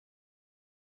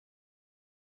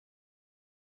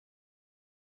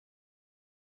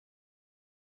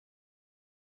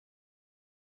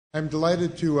I'm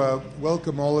delighted to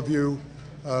welcome all of you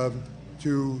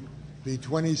to the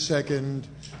 22nd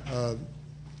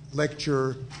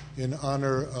lecture in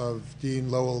honor of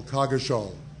Dean Lowell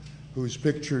Coggeshall, whose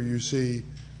picture you see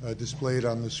displayed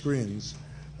on the screens.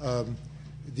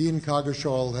 Dean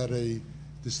Coggeshall had a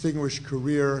distinguished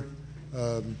career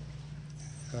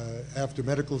after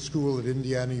medical school at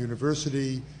Indiana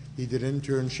University. He did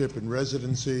internship and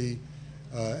residency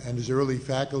and his early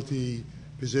faculty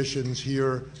positions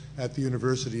here at the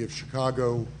University of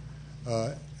Chicago.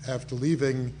 After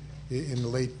leaving in the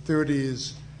late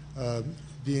 30s,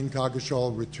 Dean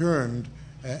Coggeshall returned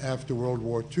after World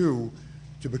War II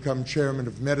to become chairman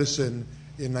of medicine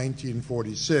in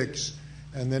 1946,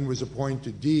 and then was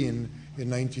appointed dean in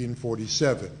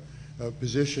 1947, a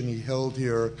position he held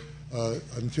here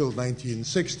until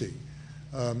 1960.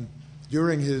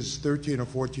 During his 13 or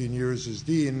 14 years as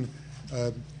dean,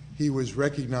 he was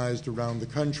recognized around the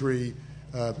country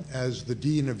as the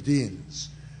Dean of Deans,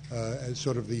 as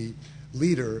sort of the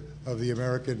leader of the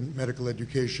American medical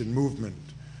education movement.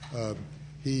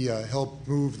 He helped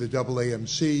move the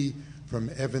AAMC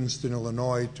from Evanston,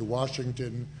 Illinois to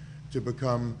Washington to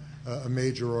become a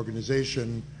major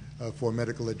organization for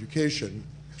medical education.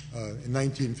 In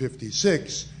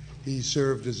 1956, he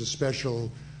served as a special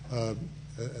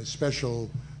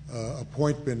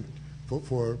appointment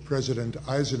for President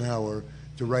Eisenhower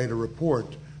to write a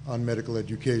report on medical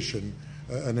education,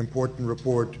 an important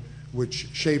report which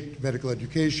shaped medical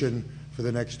education for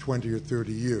the next 20 or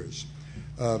 30 years.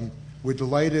 We're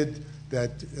delighted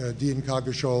that Dean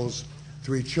Coggeshall's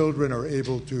three children are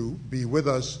able to be with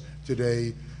us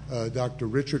today, Dr.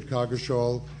 Richard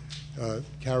Coggeshall,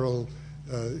 Carol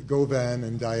Govan,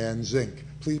 and Diane Zink.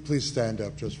 Please stand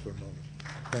up just for a moment.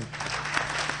 Thank you.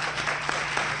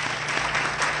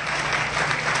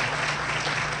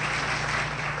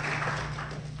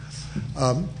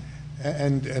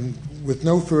 And with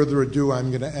no further ado,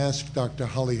 I'm going to ask Dr.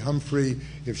 Holly Humphrey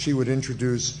if she would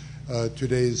introduce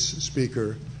today's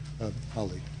speaker.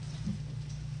 Holly.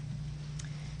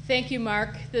 Thank you,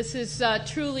 Mark. This is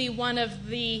truly one of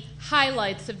the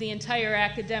highlights of the entire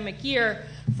academic year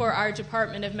for our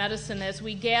Department of Medicine as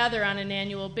we gather on an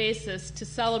annual basis to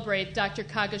celebrate Dr.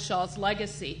 Coggeshall's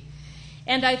legacy.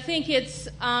 And I think it's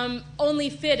only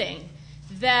fitting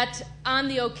that on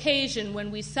the occasion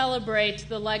when we celebrate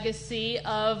the legacy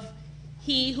of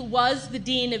he who was the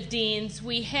Dean of Deans,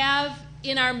 we have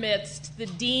in our midst the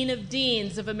Dean of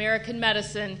Deans of American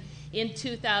Medicine in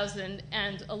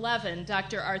 2011,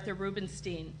 Dr. Arthur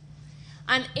Rubenstein.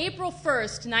 On April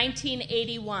 1st,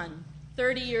 1981,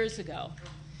 30 years ago,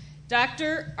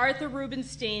 Dr. Arthur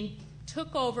Rubenstein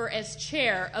took over as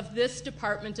chair of this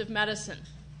Department of Medicine.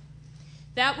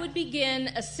 That would begin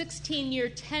a 16-year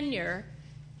tenure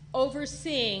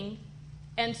overseeing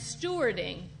and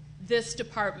stewarding this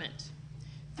department.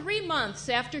 3 months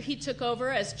after he took over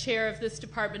as chair of this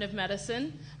Department of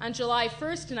Medicine, on July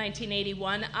 1st,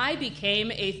 1981, I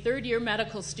became a third-year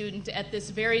medical student at this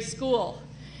very school.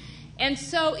 And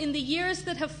so in the years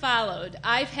that have followed,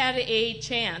 I've had a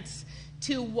chance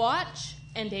to watch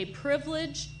and a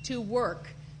privilege to work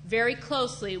very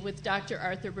closely with Dr.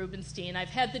 Arthur Rubenstein. I've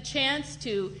had the chance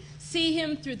to see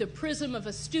him through the prism of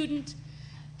a student,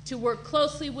 to work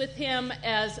closely with him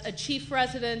as a chief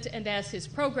resident and as his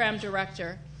program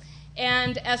director,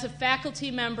 and as a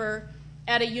faculty member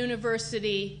at a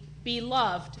university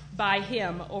beloved by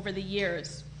him over the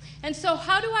years. And so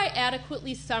how do I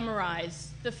adequately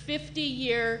summarize the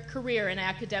 50-year career in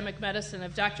academic medicine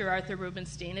of Dr. Arthur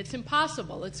Rubenstein? It's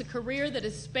impossible. It's a career that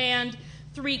has spanned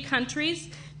 3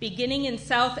 countries, beginning in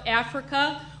South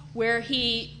Africa, where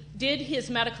he did his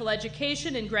medical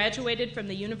education and graduated from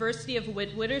the University of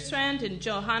Witwatersrand in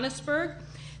Johannesburg,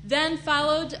 then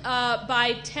followed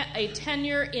by a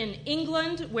tenure in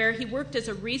England, where he worked as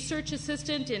a research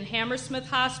assistant in Hammersmith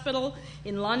Hospital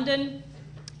in London,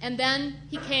 and then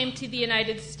he came to the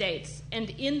United States.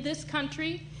 And in this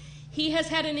country, he has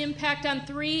had an impact on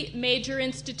 3 major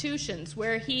institutions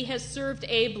where he has served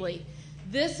ably.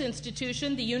 This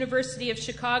institution, the University of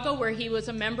Chicago, where he was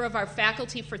a member of our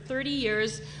faculty for 30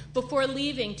 years before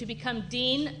leaving to become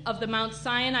dean of the Mount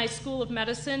Sinai School of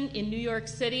Medicine in New York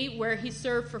City, where he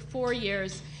served for 4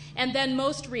 years, and then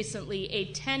most recently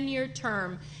a 10-year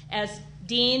term as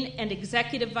dean and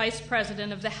executive vice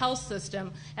president of the health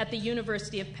system at the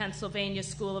University of Pennsylvania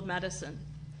School of Medicine.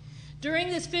 During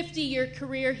this 50-year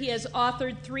career, he has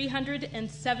authored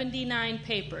 379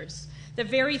 papers. The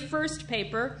very first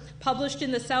paper, published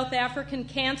in the South African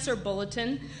Cancer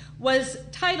Bulletin, was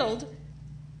titled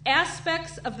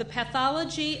Aspects of the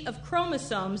Pathology of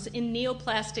Chromosomes in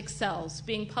Neoplastic Cells,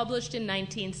 being published in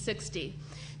 1960.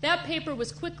 That paper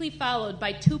was quickly followed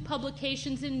by 2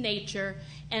 publications in Nature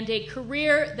and a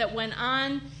career that went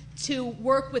on to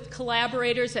work with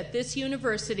collaborators at this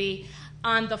university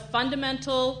on the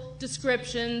fundamental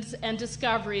descriptions and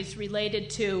discoveries related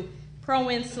to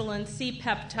proinsulin,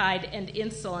 C-peptide, and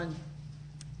insulin.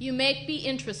 You may be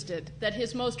interested that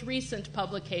his most recent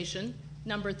publication,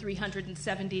 number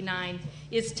 379,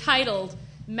 is titled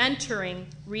Mentoring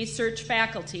Research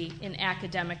Faculty in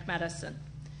Academic Medicine.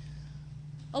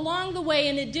 Along the way,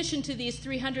 in addition to these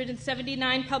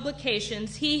 379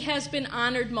 publications, he has been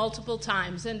honored multiple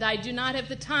times, and I do not have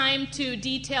the time to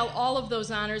detail all of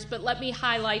those honors, but let me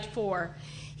highlight 4.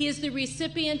 He is the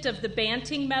recipient of the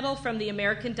Banting Medal from the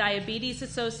American Diabetes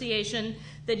Association,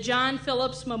 the John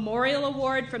Phillips Memorial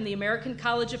Award from the American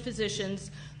College of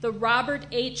Physicians, the Robert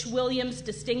H. Williams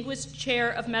Distinguished Chair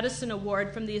of Medicine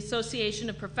Award from the Association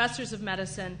of Professors of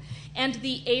Medicine, and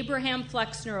the Abraham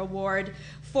Flexner Award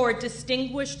for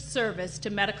Distinguished Service to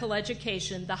Medical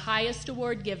Education, the highest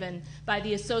award given by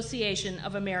the Association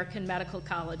of American Medical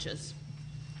Colleges.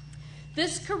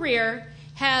 This career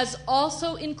has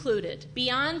also included,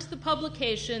 beyond the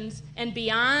publications and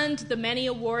beyond the many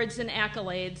awards and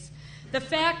accolades, the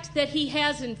fact that he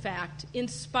has, in fact,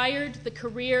 inspired the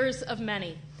careers of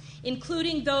many,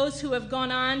 including those who have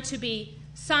gone on to be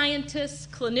scientists,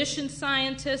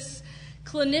 clinicians,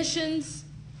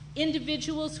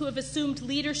 individuals who have assumed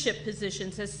leadership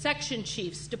positions as section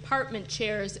chiefs, department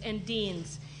chairs, and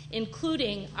deans,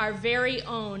 including our very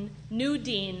own new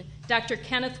dean, Dr.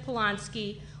 Kenneth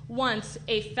Polonsky, once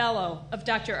a fellow of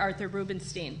Dr. Arthur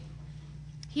Rubenstein.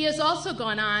 He has also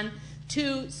gone on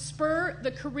to spur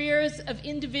the careers of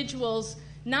individuals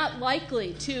not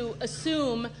likely to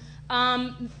assume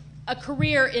a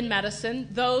career in medicine,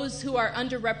 those who are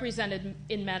underrepresented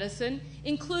in medicine,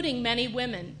 including many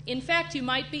women. In fact, you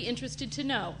might be interested to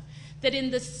know that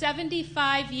in the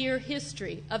 75-year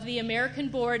history of the American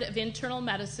Board of Internal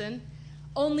Medicine,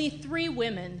 only 3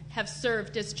 women have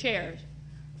served as chairs.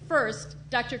 First,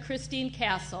 Dr. Christine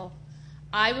Castle.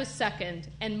 I was second,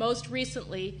 and most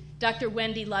recently, Dr.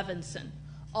 Wendy Levinson.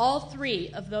 All 3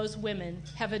 of those women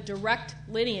have a direct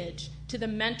lineage to the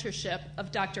mentorship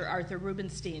of Dr. Arthur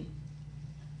Rubenstein.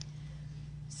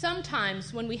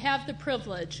 Sometimes when we have the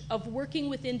privilege of working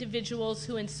with individuals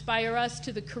who inspire us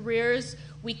to the careers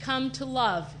we come to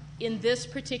love in this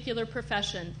particular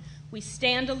profession, we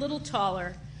stand a little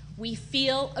taller, we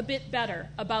feel a bit better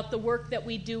about the work that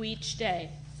we do each day.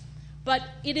 But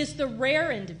it is the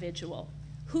rare individual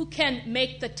who can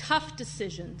make the tough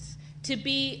decisions to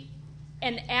be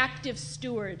an active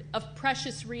steward of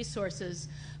precious resources,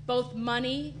 both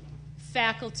money,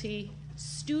 faculty,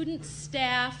 student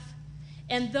staff,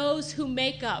 and those who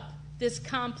make up this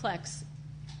complex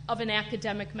of an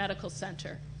academic medical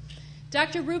center.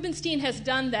 Dr. Rubenstein has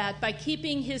done that by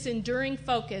keeping his enduring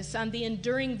focus on the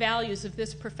enduring values of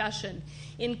this profession,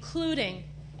 including,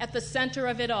 at the center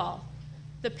of it all,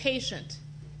 the patient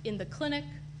in the clinic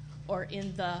or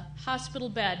in the hospital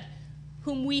bed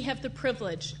whom we have the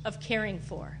privilege of caring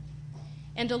for.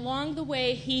 And along the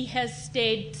way, he has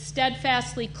stayed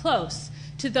steadfastly close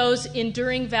to those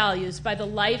enduring values by the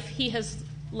life he has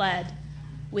led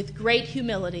with great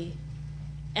humility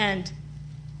and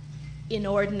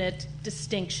inordinate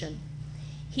distinction.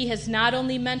 He has not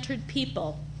only mentored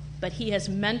people, but he has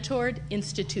mentored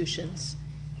institutions,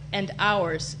 and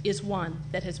ours is one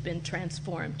that has been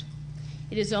transformed.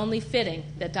 It is only fitting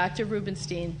that Dr.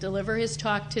 Rubenstein deliver his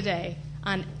talk today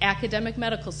on academic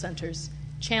medical centers,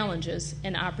 challenges,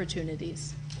 and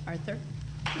opportunities. Arthur?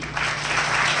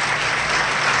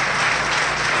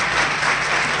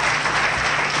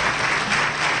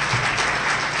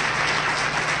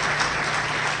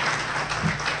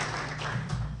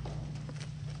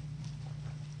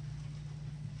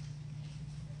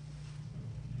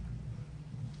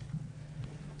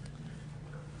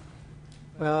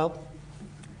 Well,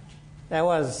 that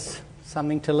was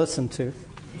something to listen to.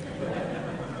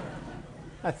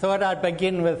 I thought I'd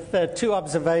begin with 2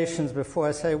 observations before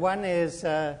I say. One is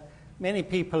many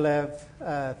people have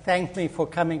thanked me for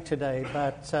coming today,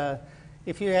 but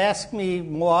if you ask me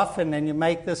more often and you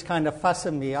make this kind of fuss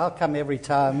of me, I'll come every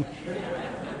time.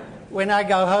 When I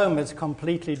go home, it's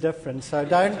completely different, so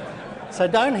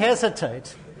don't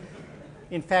hesitate.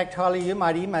 In fact, Holly, you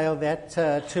might email that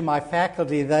to my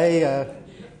faculty.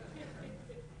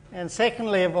 And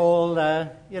secondly of all, I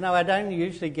don't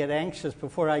usually get anxious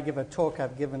before I give a talk.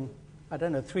 I've given,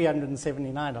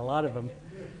 379, a lot of them.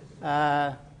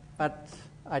 But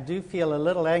I do feel a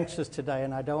little anxious today,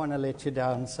 and I don't want to let you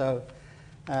down. So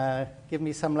give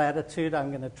me some latitude. I'm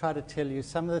going to try to tell you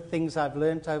some of the things I've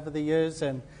learned over the years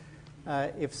and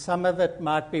If some of it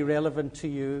might be relevant to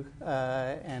you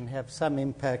and have some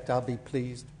impact, I'll be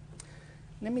pleased.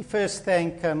 Let me first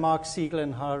thank Mark Siegel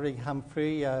and Harry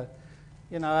Humphrey. I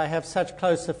have such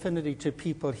close affinity to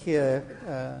people here.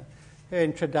 Her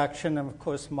introduction, and of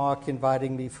course Mark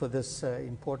inviting me for this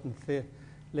important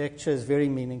lecture is very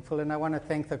meaningful. And I want to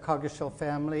thank the Coggeshall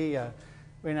family.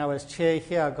 When I was chair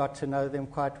here, I got to know them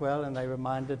quite well, and they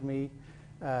reminded me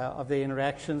of their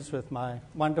interactions with my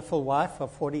wonderful wife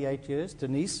of 48 years,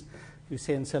 Denise, who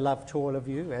sends her love to all of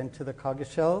you and to the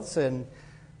Coggeshalls. And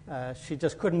she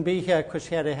just couldn't be here because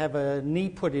she had to have a knee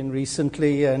put in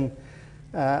recently, and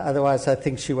otherwise I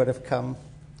think she would have come.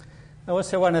 I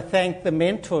also want to thank the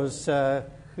mentors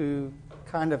who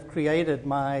kind of created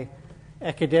my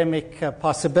academic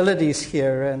possibilities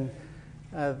here, and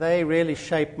they really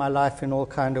shaped my life in all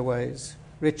kinds of ways.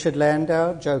 Richard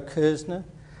Landau, Joe Kersner,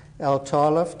 Al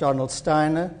Tarloff, Donald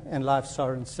Steiner, and Leif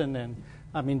Sorensen, and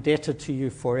I'm indebted to you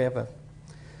forever.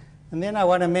 And then I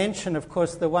want to mention, of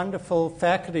course, the wonderful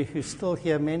faculty who's still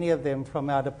here, many of them from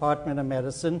our Department of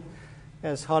Medicine.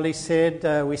 As Holly said,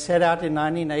 we set out in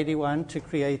 1981 to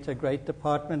create a great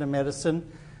Department of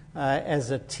Medicine as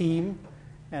a team.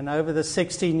 And over the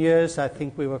 16 years, I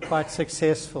think we were quite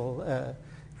successful,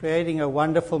 creating a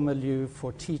wonderful milieu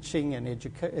for teaching and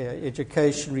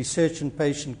education, research, and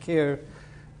patient care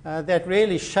that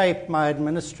really shaped my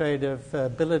administrative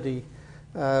ability,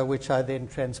 which I then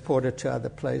transported to other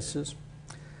places.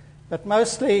 But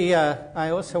mostly, I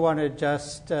also want to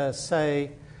just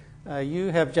say, you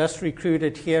have just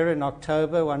recruited here in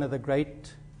October one of the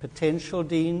great potential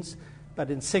deans,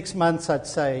 but in 6 months, I'd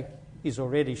say he's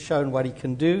already shown what he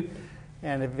can do,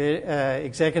 and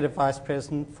Executive Vice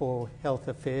President for Health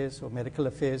Affairs or Medical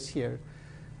Affairs here.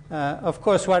 Of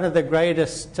course, one of the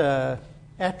greatest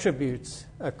attributes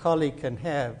a colleague can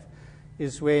have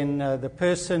is when the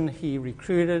person he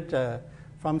recruited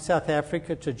from South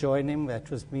Africa to join him,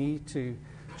 that was me, to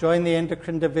join the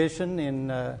endocrine division in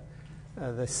the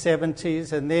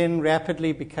 70s, and then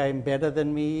rapidly became better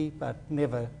than me, but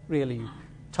never really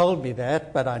told me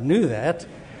that, but I knew that.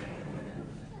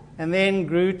 And then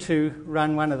grew to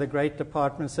run one of the great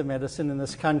departments of medicine in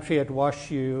this country at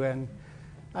WashU, and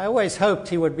I always hoped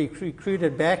he would be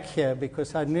recruited back here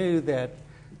because I knew that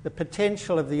the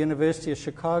potential of the University of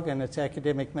Chicago and its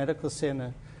academic medical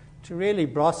center to really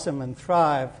blossom and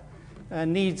thrive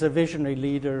needs a visionary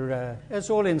leader, as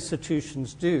all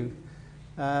institutions do.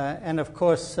 And of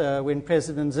course, when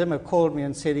President Zimmer called me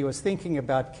and said he was thinking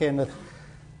about Kenneth,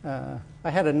 I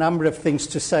had a number of things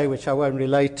to say which I won't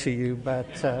relate to you, but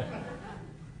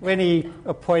when he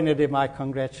appointed him, I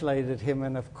congratulated him.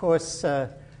 And of course,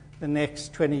 the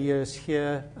next 20 years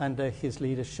here under his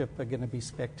leadership are going to be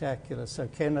spectacular. So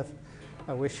Kenneth,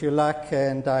 I wish you luck,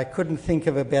 and I couldn't think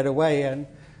of a better way. And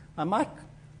I might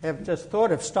have just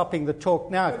thought of stopping the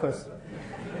talk now because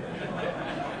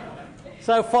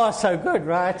so far so good,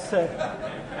 right?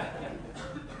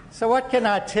 So what can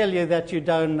I tell you that you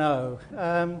don't know?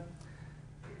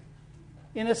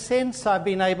 In a sense, I've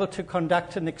been able to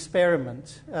conduct an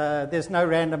experiment. There's no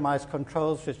randomized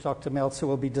controls, which Dr. Meltzer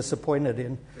will be disappointed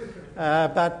in.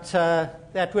 But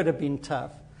that would have been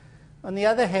tough. On the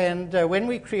other hand, when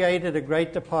we created a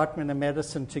great Department of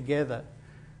Medicine together,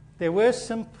 there were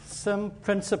some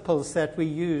principles that we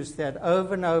used that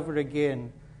over and over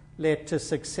again led to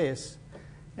success.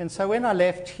 And so when I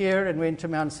left here and went to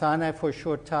Mount Sinai for a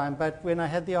short time, but when I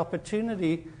had the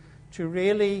opportunity to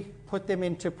really put them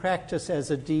into practice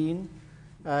as a dean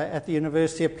at the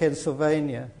University of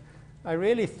Pennsylvania, I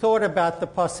really thought about the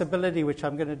possibility, which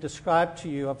I'm going to describe to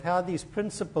you, of how these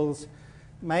principles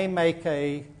may make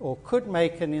or could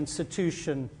make an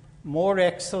institution more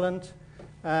excellent,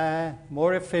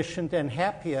 more efficient, and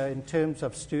happier in terms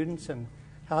of students and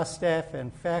house staff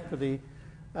and faculty,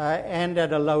 and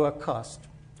at a lower cost.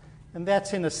 And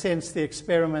that's, in a sense, the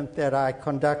experiment that I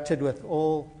conducted with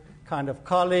all kind of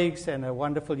colleagues and a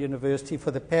wonderful university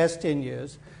for the past 10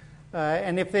 years.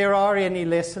 And if there are any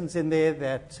lessons in there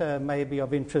that may be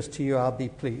of interest to you, I'll be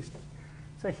pleased.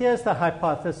 So here's the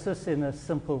hypothesis in a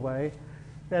simple way,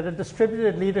 that a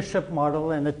distributed leadership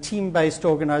model and a team-based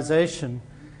organization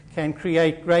can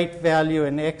create great value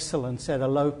and excellence at a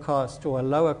low cost or a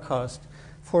lower cost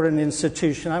for an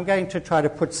institution. I'm going to try to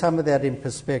put some of that in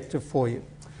perspective for you.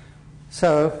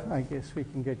 So I guess we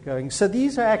can get going. So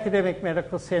these are academic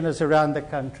medical centers around the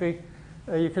country.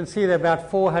 You can see there are about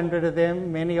 400 of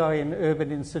them. Many are in urban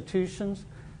institutions.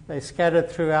 They're scattered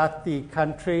throughout the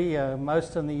country,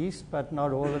 most on the east, but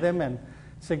not all of them, and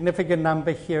a significant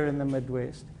number here in the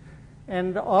Midwest.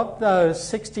 And of those,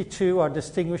 62 are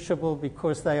distinguishable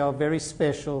because they are very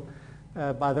special.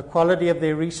 by the quality of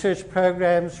their research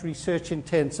programs, research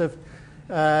intensive,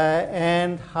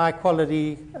 and high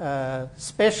quality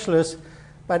specialists.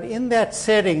 But in that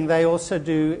setting, they also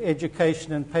do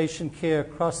education and patient care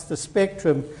across the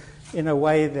spectrum in a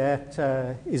way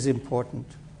that is important.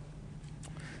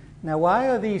 Now, why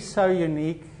are these so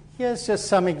unique? Here's just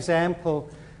some example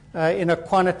in a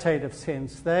quantitative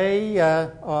sense. They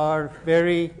are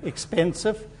very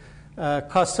expensive,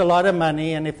 cost a lot of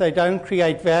money, and if they don't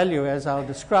create value, as I'll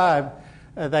describe,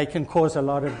 they can cause a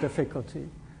lot of difficulty.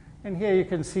 And here you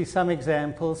can see some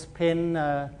examples. Penn,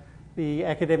 the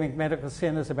academic medical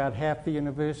center is about half the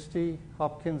university.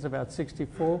 Hopkins, about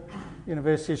 64.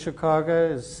 University of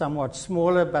Chicago is somewhat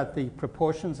smaller, but the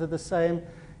proportions are the same.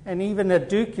 And even at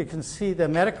Duke, you can see the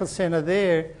medical center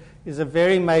there is a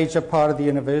very major part of the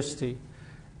university.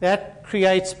 That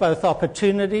creates both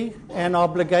opportunity and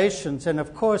obligations. And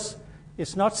of course,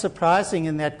 it's not surprising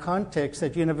in that context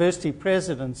that university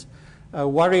presidents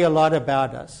worry a lot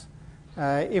about us.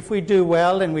 If we do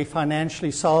well and we're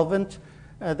financially solvent,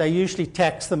 they usually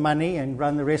tax the money and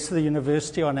run the rest of the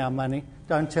university on our money.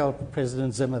 Don't tell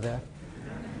President Zimmer that.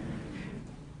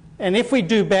 And if we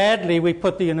do badly, we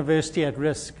put the university at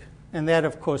risk. And that,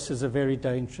 of course, is a very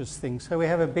dangerous thing. So we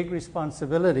have a big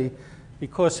responsibility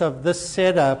because of this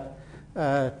setup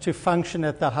to function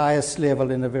at the highest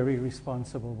level in a very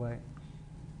responsible way.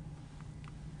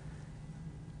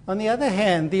 On the other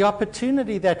hand, the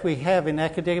opportunity that we have in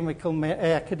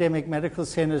academic medical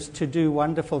centers to do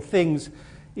wonderful things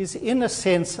is, in a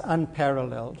sense,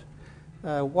 unparalleled.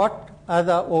 What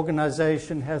other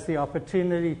organization has the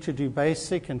opportunity to do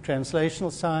basic and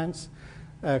translational science,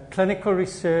 clinical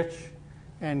research,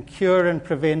 and cure and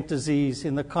prevent disease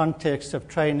in the context of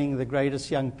training the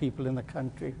greatest young people in the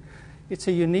country? It's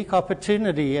a unique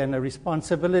opportunity and a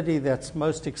responsibility that's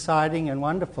most exciting and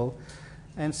wonderful.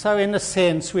 And so, in a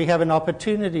sense, we have an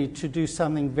opportunity to do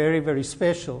something very, very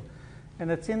special. And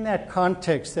it's in that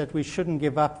context that we shouldn't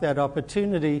give up that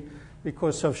opportunity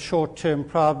because of short-term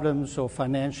problems or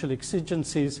financial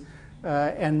exigencies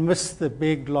and miss the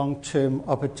big long-term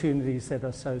opportunities that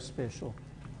are so special.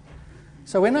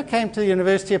 So when I came to the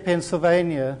University of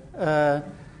Pennsylvania,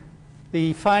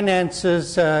 the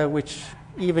finances, which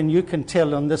even you can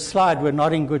tell on this slide, were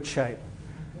not in good shape.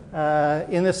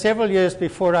 In the several years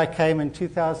before I came in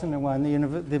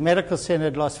 2001, the medical center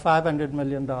had lost $500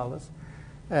 million,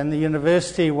 and the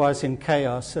university was in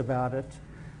chaos about it.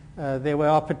 There were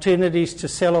opportunities to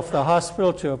sell off the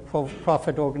hospital to a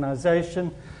profit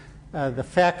organization. The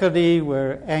faculty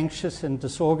were anxious and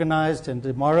disorganized and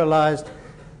demoralized,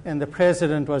 and the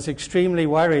president was extremely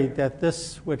worried that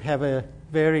this would have a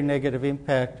very negative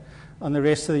impact on the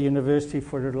rest of the university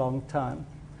for a long time.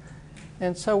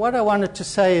 And so what I wanted to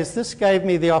say is this gave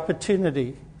me the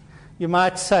opportunity. You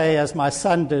might say, as my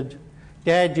son did,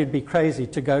 Dad, you'd be crazy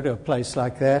to go to a place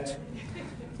like that.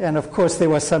 And of course there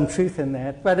was some truth in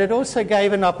that. But it also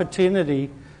gave an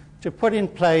opportunity to put in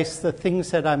place the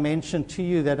things that I mentioned to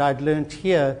you that I'd learned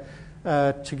here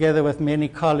together with many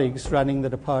colleagues running the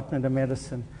Department of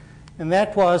Medicine. And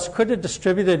that was, could a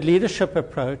distributed leadership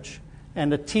approach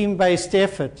and a team-based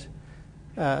effort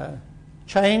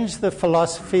change the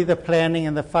philosophy, the planning,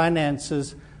 and the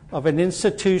finances of an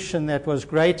institution that was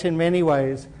great in many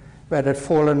ways, but had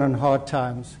fallen on hard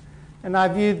times? And I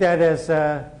viewed that as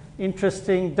an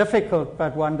interesting, difficult,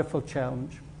 but wonderful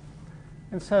challenge.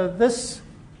 And so this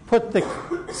put the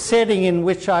setting in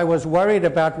which I was worried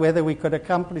about whether we could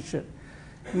accomplish it.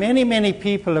 Many, many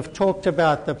people have talked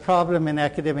about the problem in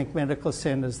academic medical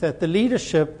centers, that the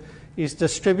leadership is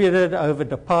distributed over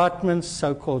departments,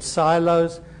 so-called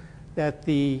silos, that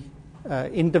the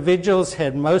individuals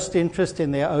had most interest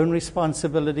in their own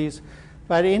responsibilities,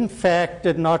 but in fact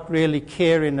did not really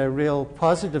care in a real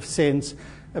positive sense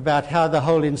about how the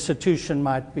whole institution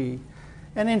might be.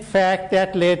 And in fact,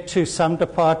 that led to some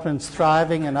departments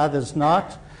thriving and others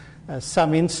not,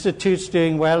 some institutes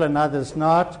doing well and others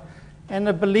not, and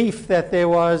a belief that there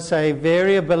was a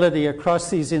variability across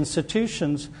these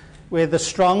institutions where the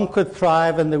strong could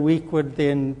thrive and the weak would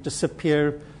then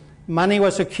disappear. Money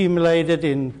was accumulated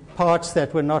in parts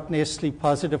that were not necessarily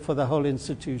positive for the whole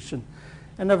institution.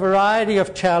 And a variety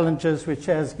of challenges, which,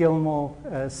 as Gilmore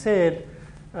said,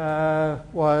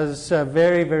 was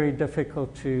very, very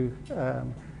difficult to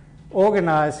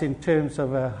organize in terms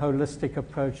of a holistic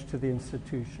approach to the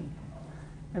institution.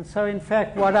 And so, in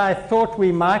fact, what I thought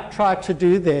we might try to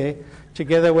do there,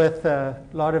 together with a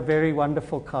lot of very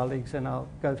wonderful colleagues, and I'll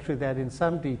go through that in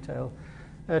some detail,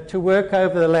 to work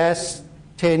over the last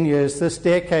 10 years, this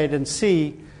decade, and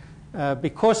see,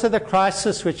 because of the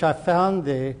crisis which I found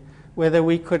there, whether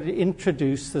we could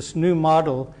introduce this new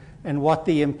model and what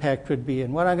the impact would be.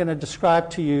 And what I'm going to describe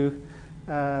to you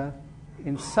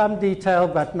in some detail,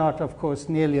 but not, of course,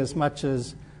 nearly as much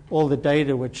as all the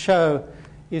data would show,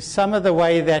 is some of the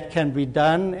way that can be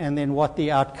done and then what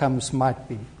the outcomes might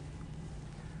be.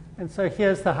 And so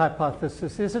here's the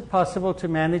hypothesis. Is it possible to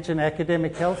manage an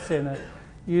academic health center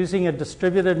using a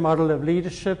distributed model of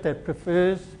leadership that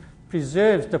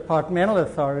preserves departmental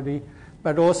authority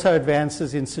but also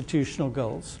advances institutional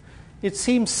goals? It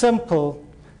seems simple,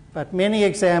 but many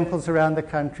examples around the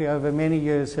country over many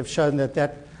years have shown that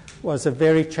that was a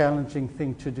very challenging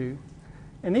thing to do.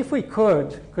 And if we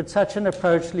could such an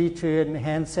approach lead to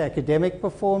enhanced academic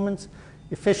performance,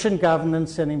 efficient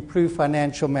governance, and improved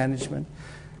financial management?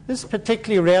 This is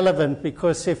particularly relevant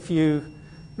because if you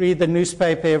read the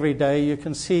newspaper every day, you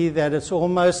can see that it's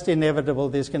almost inevitable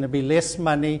there's going to be less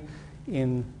money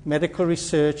in medical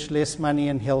research, less money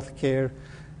in healthcare,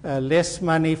 less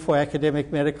money for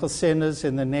academic medical centers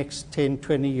in the next 10,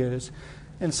 20 years.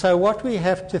 And so what we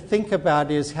have to think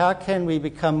about is how can we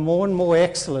become more and more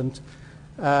excellent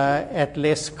at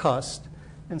less cost.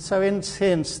 And so in a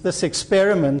sense, this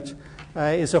experiment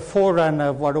is a forerunner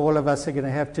of what all of us are going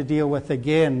to have to deal with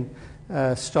again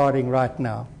starting right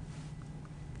now.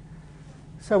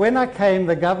 So when I came,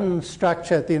 the governance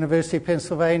structure at the University of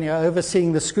Pennsylvania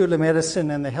overseeing the School of Medicine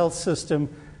and the health system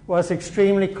was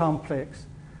extremely complex.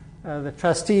 The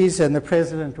trustees and the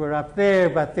president were up there,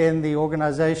 but then the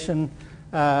organization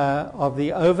of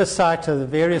the oversight of the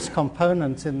various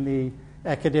components in the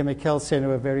academic health center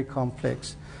were very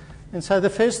complex. And so the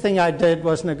first thing I did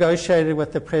was negotiated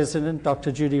with the president,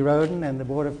 Dr. Judy Roden, and the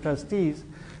board of trustees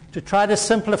to try to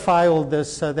simplify all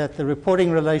this so that the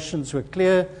reporting relations were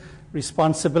clear,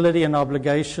 responsibility and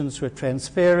obligations were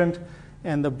transparent,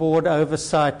 and the board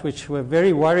oversight, which we're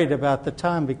very worried about the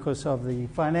time because of the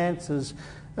finances,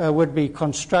 would be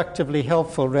constructively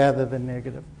helpful rather than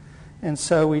negative. And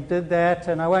so we did that,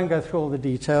 and I won't go through all the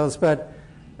details, but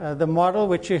the model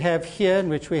which you have here and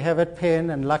which we have at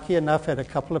Penn, and lucky enough at a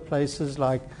couple of places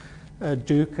like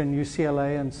Duke and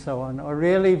UCLA and so on, are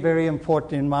really very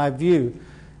important in my view,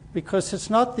 because it's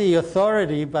not the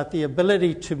authority but the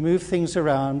ability to move things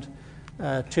around,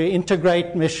 to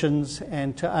integrate missions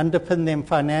and to underpin them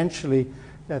financially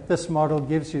that this model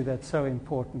gives you that's so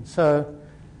important. So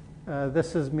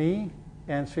this is me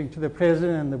answering to the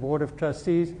president and the board of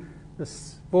trustees.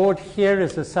 This board here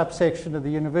is a subsection of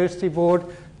the university board.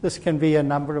 This can be a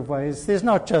number of ways. There's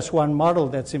not just one model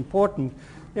that's important.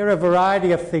 There are a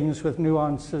variety of things with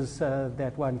nuances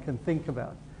that one can think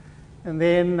about. And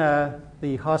then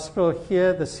the hospital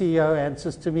here, the CEO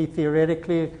answers to me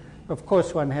theoretically. Of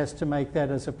course, one has to make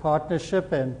that as a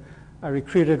partnership, and I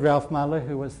recruited Ralph Muller,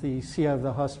 who was the CEO of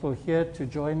the hospital here, to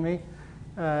join me.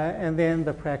 And then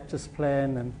the practice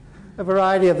plan and a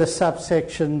variety of the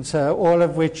subsections, all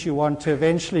of which you want to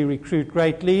eventually recruit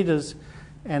great leaders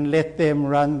and let them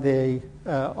run the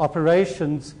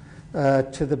operations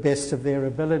to the best of their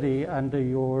ability under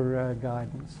your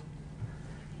guidance.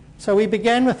 So we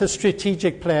began with a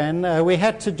strategic plan. We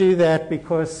had to do that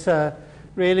because,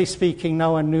 really speaking,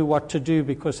 no one knew what to do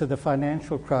because of the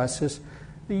financial crisis.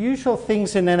 The usual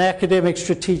things in an academic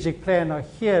strategic plan are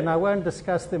here, and I won't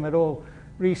discuss them at all: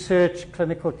 research,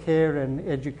 clinical care, and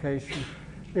education.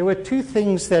 There were two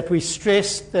things that we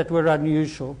stressed that were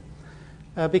unusual.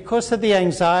 Because of the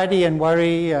anxiety and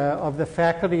worry of the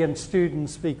faculty and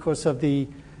students because of the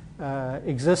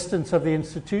existence of the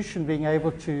institution being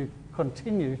able to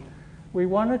continue, we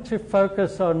wanted to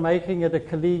focus on making it a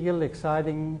collegial,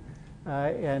 exciting,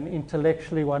 and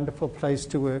intellectually wonderful place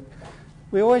to work.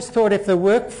 We always thought if the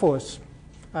workforce,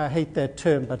 I hate that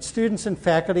term, but students and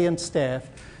faculty and staff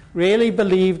really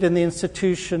believed in the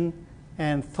institution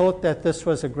and thought that this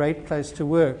was a great place to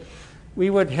work, we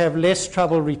would have less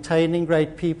trouble retaining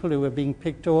great people who were being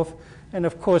picked off, and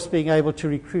of course being able to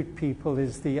recruit people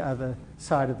is the other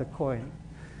side of the coin.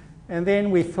 And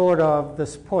then we thought of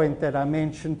this point that I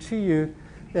mentioned to you,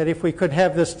 that if we could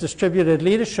have this distributed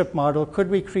leadership model, could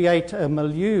we create a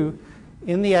milieu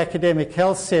in the academic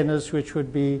health centers which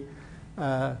would be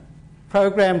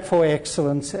programmed for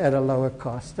excellence at a lower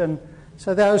cost? And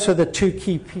so those are the two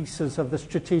key pieces of the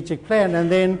strategic plan.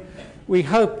 And then we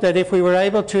hoped that if we were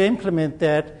able to implement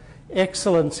that,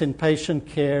 excellence in patient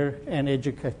care and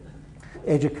education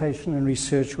and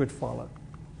research would follow.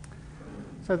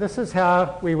 So this is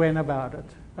how we went about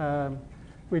it.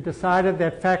 We decided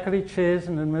that faculty chairs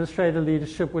and administrative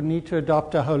leadership would need to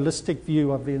adopt a holistic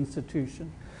view of the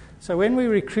institution. So when we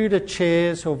recruited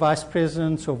chairs or vice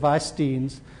presidents or vice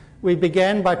deans, we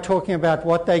began by talking about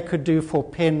what they could do for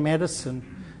Penn Medicine,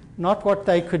 not what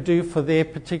they could do for their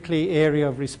particular area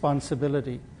of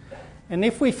responsibility. And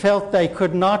if we felt they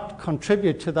could not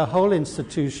contribute to the whole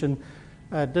institution,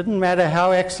 didn't matter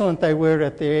how excellent they were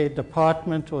at their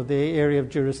department or their area of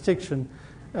jurisdiction,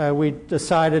 we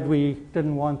decided we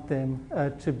didn't want them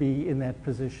to be in that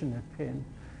position at Penn.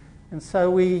 And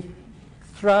so we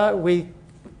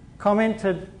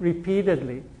commented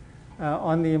repeatedly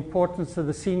on the importance of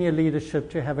the senior leadership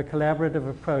to have a collaborative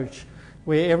approach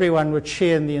where everyone would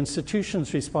share in the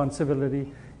institution's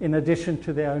responsibility in addition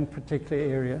to their own particular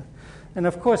area. And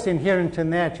of course, inherent in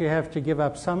that, you have to give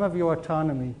up some of your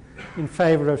autonomy in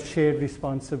favor of shared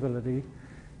responsibility.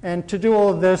 And to do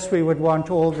all this, we would want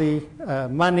all the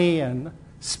money and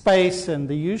space and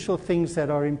the usual things that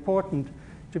are important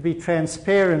to be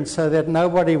transparent so that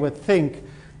nobody would think,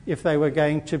 if they were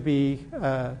going to be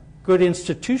good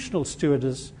institutional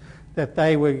stewards, that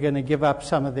they were going to give up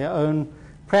some of their own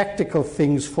practical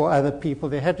things for other people.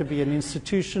 There had to be an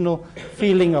institutional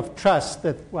feeling of trust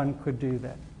that one could do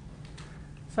that.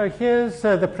 So here's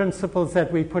the principles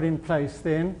that we put in place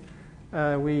then.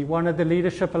 We wanted the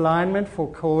leadership alignment for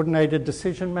coordinated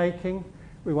decision making.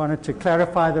 We wanted to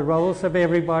clarify the roles of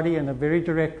everybody in a very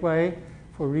direct way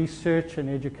for research and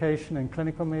education and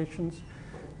clinical missions.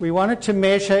 We wanted to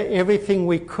measure everything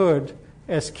we could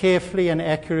as carefully and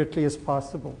accurately as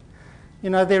possible. You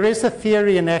know, there is a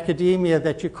theory in academia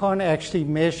that you can't actually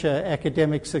measure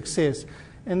academic success.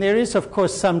 And there is, of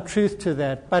course, some truth to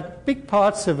that. But big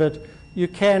parts of it you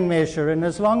can measure. And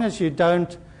as long as you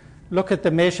don't look at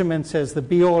the measurements as the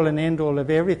be-all and end-all of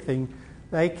everything,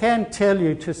 they can tell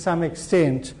you to some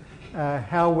extent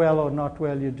how well or not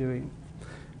well you're doing.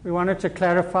 We wanted to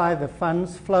clarify the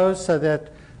funds flow so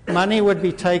that money would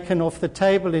be taken off the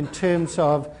table in terms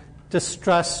of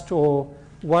distrust or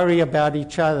worry about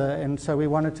each other, and so we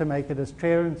wanted to make it as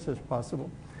transparent as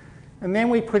possible. And then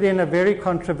we put in a very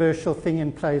controversial thing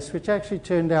in place, which actually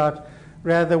turned out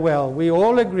rather well. We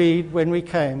all agreed when we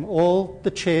came, all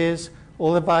the chairs,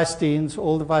 all the vice deans,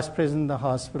 all the vice president of the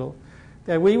hospital,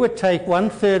 that we would take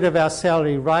 1/3 of our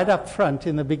salary right up front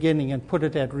in the beginning and put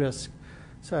it at risk.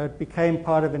 So it became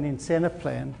part of an incentive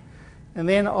plan. And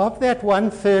then of that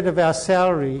 1/3 of our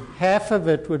salary, half of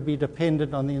it would be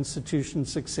dependent on the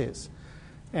institution's success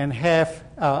and half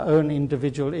our own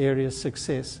individual area's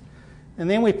success. And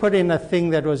then we put in a thing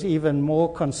that was even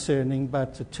more concerning,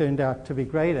 but it turned out to be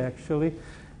great actually,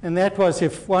 and that was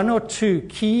if one or two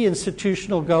key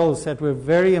institutional goals that were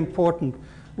very important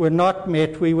were not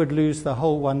met, we would lose the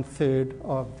whole 1/3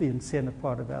 of the incentive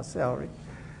part of our salary.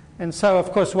 And so,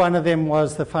 of course, one of them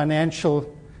was the financial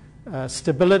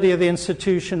stability of the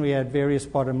institution. We had various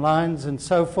bottom lines and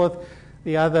so forth.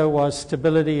 The other was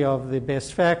stability of the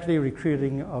best faculty,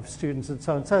 recruiting of students, and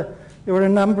so on. So there were a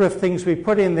number of things we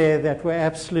put in there that were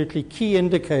absolutely key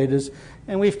indicators,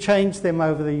 and we've changed them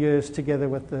over the years together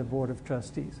with the Board of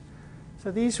Trustees.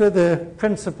 So these were the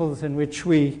principles in which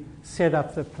we set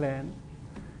up the plan.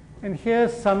 And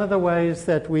here's some of the ways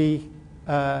that we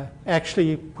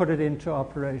actually put it into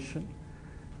operation.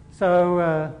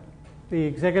 So the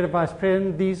Executive Vice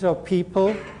President, these are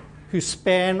people who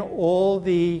span all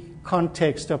the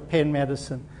context of Penn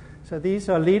Medicine. So these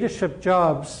are leadership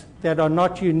jobs that are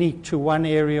not unique to one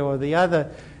area or the other,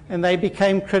 and they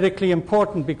became critically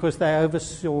important because they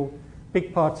oversaw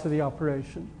big parts of the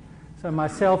operation. So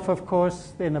myself, of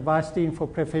course, then a Vice Dean for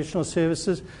Professional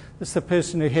Services. This is the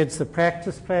person who heads the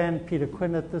practice plan, Peter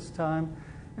Quinn at this time.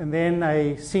 And then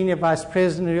a Senior Vice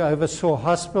President who oversaw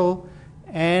hospital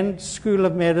and School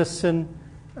of Medicine,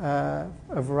 a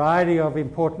variety of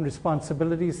important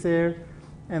responsibilities there,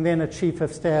 and then a Chief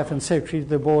of Staff and Secretary to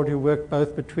the Board who worked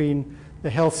both between the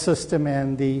health system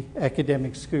and the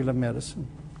academic School of Medicine.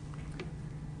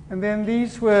 And then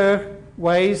these were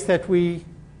ways that we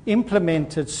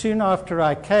implemented soon after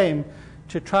I came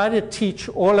to try to teach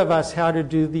all of us how to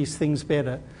do these things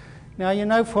better. Now, you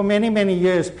know, for many, many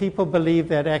years, people believe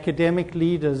that academic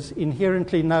leaders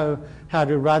inherently know how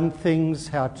to run things,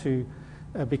 how to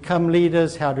become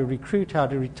leaders, how to recruit, how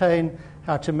to retain,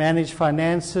 how to manage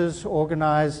finances,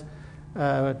 organize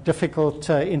difficult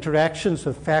interactions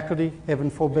with faculty, heaven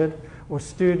forbid, or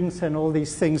students and all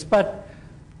these things. But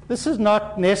this is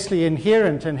not necessarily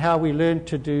inherent in how we learn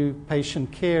to do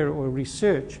patient care or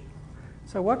research.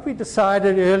 So what we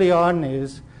decided early on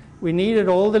is we needed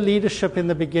all the leadership in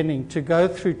the beginning to go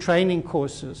through training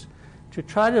courses to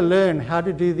try to learn how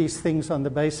to do these things on the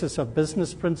basis of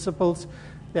business principles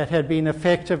that had been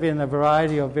effective in a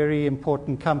variety of very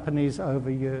important companies over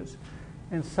years.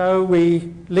 And so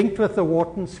we linked with the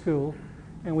Wharton School,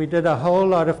 and we did a whole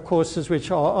lot of courses which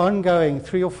are ongoing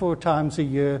 3 or 4 times a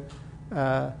year,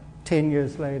 10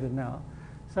 years later now.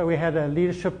 So we had a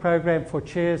leadership program for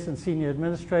chairs and senior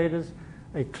administrators,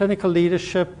 a clinical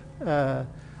leadership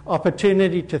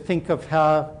opportunity to think of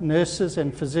how nurses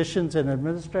and physicians and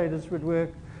administrators would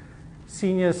work,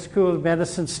 senior school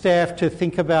medicine staff to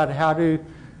think about how to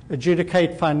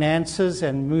adjudicate finances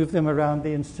and move them around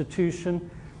the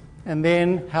institution, and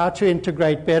then how to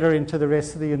integrate better into the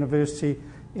rest of the university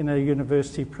in a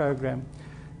university program.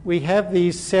 We have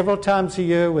these several times a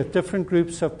year with different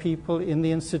groups of people in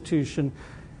the institution,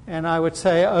 and I would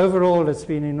say overall it's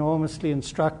been enormously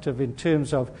instructive in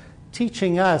terms of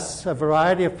teaching us a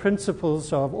variety of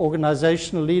principles of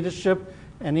organizational leadership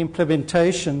and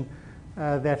implementation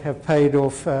that have paid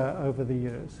off over the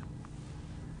years.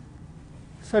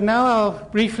 So now I'll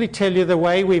briefly tell you the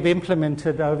way we've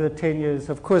implemented over the 10 years.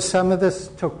 Of course, some of this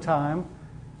took time,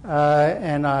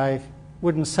 and I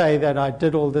wouldn't say that I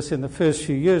did all this in the first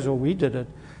few years, or we did it.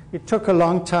 It took a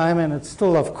long time, and it's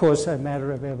still, of course, a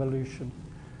matter of evolution.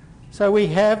 So we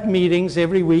have meetings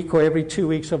every week or every 2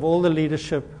 weeks of all the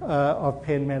leadership of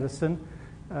Penn Medicine,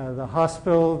 the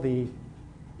hospital, the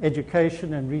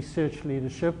education and research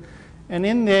leadership. And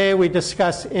in there we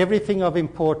discuss everything of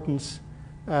importance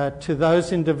to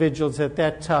those individuals at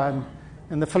that time.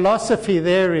 And the philosophy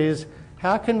there is,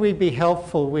 how can we be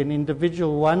helpful when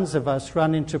individual ones of us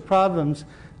run into problems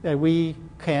that we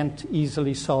can't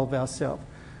easily solve ourselves?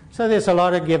 So there's a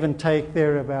lot of give and take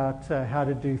there about how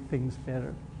to do things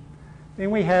better. Then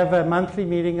we have a monthly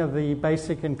meeting of the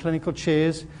basic and clinical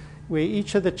chairs, where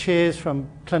each of the chairs from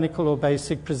clinical or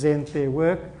basic present their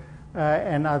work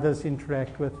and others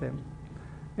interact with them.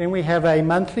 Then we have a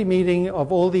monthly meeting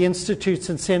of all the institutes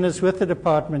and centers with the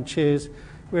department chairs,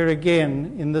 where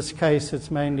again, in this case,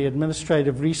 it's mainly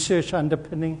administrative research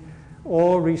underpinning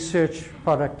or research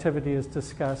productivity is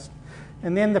discussed.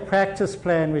 And then the practice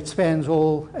plan, which spans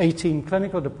all 18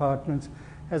 clinical departments,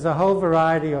 has a whole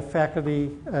variety of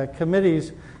faculty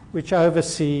committees which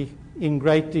oversee in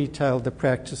great detail the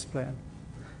practice plan.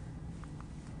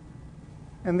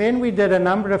 And then we did a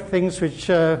number of things which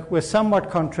were somewhat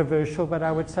controversial, but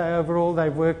I would say overall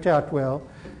they've worked out well.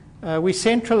 We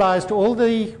centralized all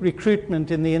the recruitment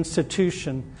in the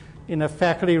institution in a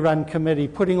faculty-run committee,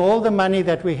 putting all the money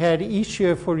that we had each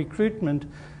year for recruitment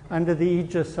under the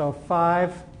aegis of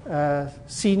 5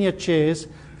 senior chairs,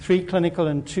 3 clinical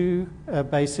and 2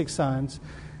 basic science,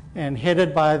 and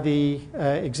headed by the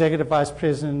Executive Vice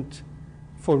President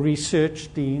for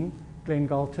Research, Dean, Glenn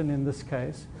Galton in this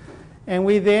case. And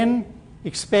we then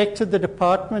expected the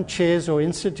department chairs or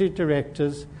institute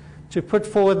directors to put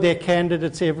forward their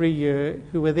candidates every year,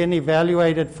 who were then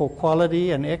evaluated for quality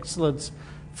and excellence,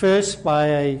 first by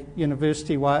a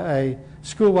a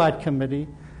school-wide committee.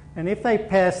 And if they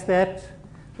passed that,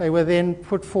 they were then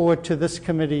put forward to this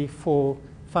committee for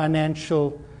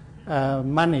financial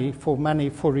money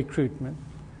for recruitment.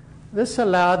 This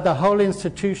allowed the whole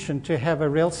institution to have a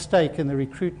real stake in the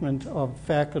recruitment of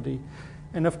faculty.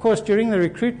 And of course, during the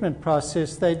recruitment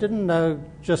process, they didn't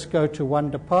just go to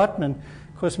one department,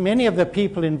 because many of the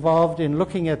people involved in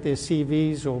looking at their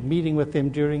CVs or meeting with them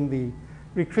during the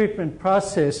recruitment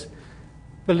process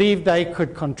believed they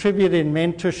could contribute in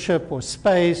mentorship or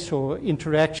space or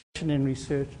interaction in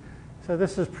research. So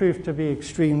this has proved to be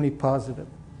extremely positive.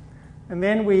 And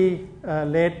then we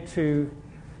led to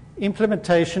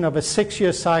implementation of a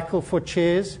 6-year cycle for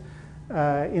chairs,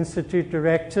 institute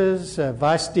directors,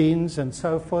 vice deans, and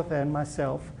so forth, and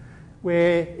myself,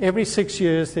 where every 6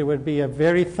 years there would be a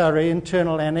very thorough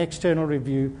internal and external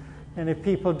review, and if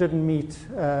people didn't meet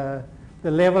the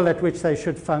level at which they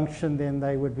should function, then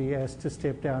they would be asked to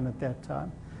step down at that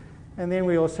time. And then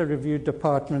we also reviewed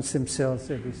departments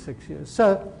themselves every 6 years.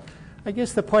 So I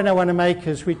guess the point I want to make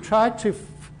is we tried to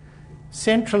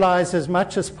centralize as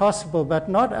much as possible, but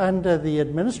not under the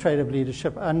administrative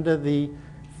leadership, under the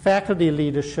faculty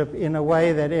leadership, in a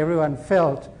way that everyone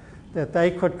felt that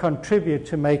they could contribute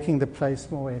to making the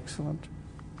place more excellent.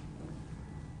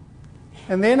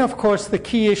 And then, of course, the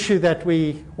key issue that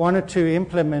we wanted to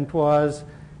implement was,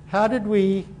 how did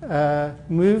we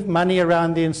move money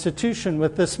around the institution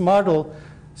with this model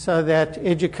so that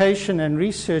education and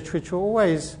research, which were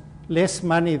always less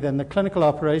money than the clinical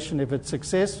operation if it's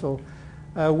successful,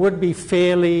 would be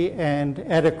fairly and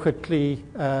adequately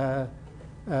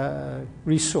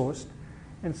resourced.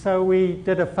 And so we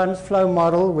did a funds flow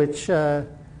model which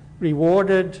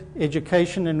rewarded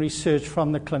education and research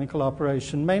from the clinical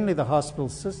operation, mainly the hospital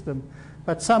system,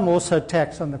 but some also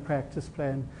tax on the practice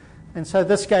plan. And so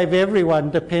this gave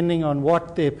everyone, depending on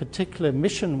what their particular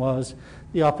mission was,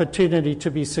 the opportunity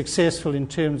to be successful in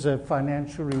terms of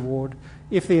financial reward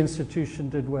if the institution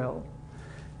did well.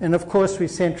 And of course, we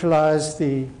centralized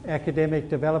the academic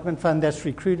development fund, that's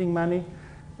recruiting money,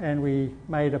 and we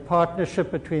made a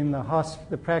partnership between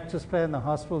the practice plan, the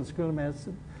hospital and school of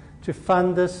medicine, to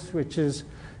fund this, which is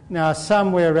now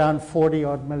somewhere around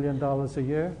 $40-odd million a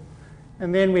year.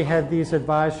 And then we had these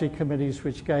advisory committees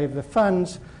which gave the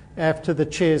funds after the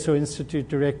chairs or institute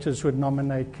directors would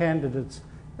nominate candidates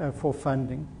for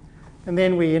funding. And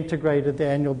then we integrated the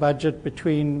annual budget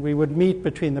we would meet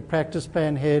between the practice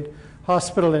plan head,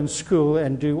 hospital and school,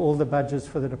 and do all the budgets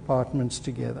for the departments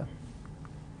together.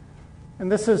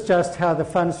 And this is just how the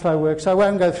funds flow works. I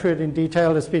won't go through it in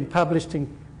detail. It's been published in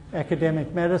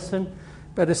academic medicine.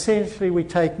 But essentially we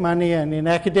take money, and in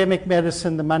academic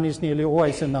medicine the money is nearly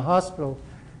always in the hospital,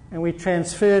 and we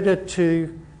transferred it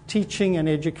to teaching and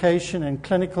education and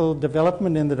clinical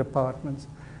development in the departments.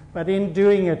 But in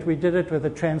doing it, we did it with a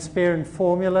transparent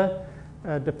formula,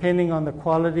 depending on the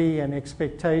quality and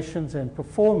expectations and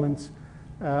performance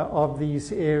of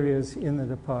these areas in the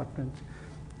department.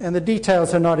 And the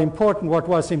details are not important. What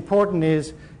was important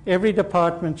is every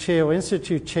department chair or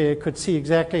institute chair could see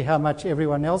exactly how much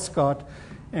everyone else got.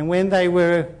 And when they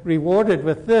were rewarded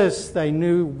with this, they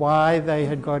knew why they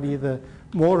had got either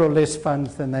more or less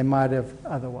funds than they might have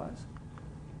otherwise.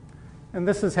 And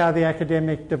this is how the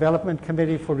Academic Development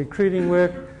Committee for recruiting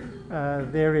work.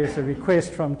 There is a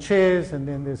request from chairs, and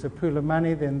then there's a pool of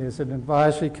money, then there's an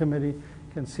advisory committee.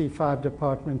 You can see 5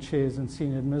 department chairs and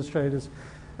senior administrators.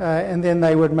 And then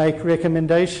they would make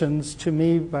recommendations to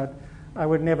me, but I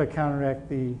would never counteract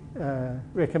the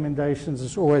recommendations.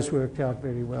 It's always worked out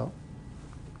very well.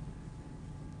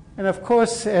 And of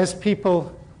course, as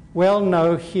people well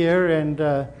know here, and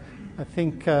I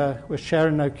think with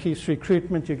Sharon O'Keefe's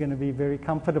recruitment, you're going to be very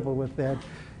comfortable with that.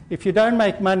 If you don't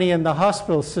make money in the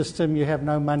hospital system, you have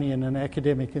no money in an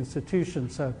academic institution.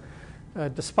 So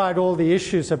despite all the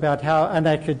issues about how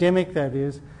unacademic that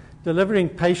is, delivering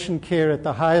patient care at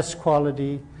the highest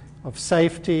quality of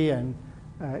safety and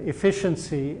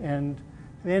efficiency, and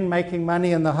then making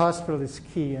money in the hospital is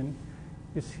key. And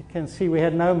you can see we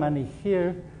had no money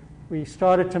here. We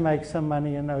started to make some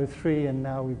money in 2003, and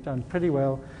now we've done pretty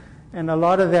well. And a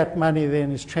lot of that money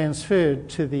then is transferred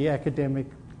to the academic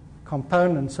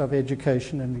components of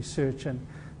education and research, and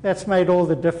that's made all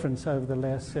the difference over the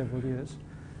last several years.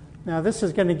 Now, this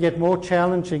is going to get more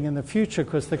challenging in the future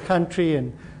because the country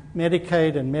and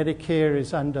Medicaid and Medicare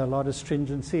is under a lot of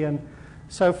stringency. And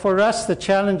so for us, the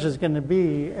challenge is going to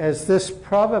be, as this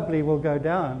probably will go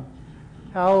down,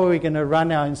 how are we going to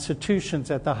run our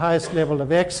institutions at the highest level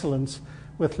of excellence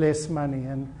with less money?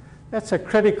 And that's a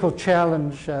critical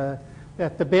challenge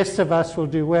that the best of us will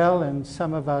do well, and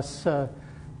some of us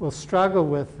will struggle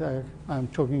with. I'm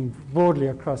talking broadly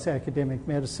across academic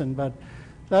medicine, but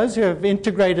those who have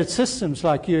integrated systems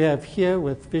like you have here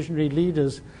with visionary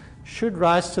leaders should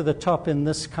rise to the top in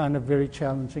this kind of very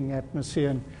challenging atmosphere,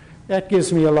 and that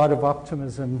gives me a lot of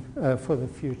optimism for the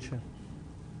future.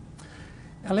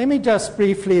 Now, let me just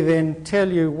briefly then tell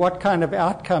you what kind of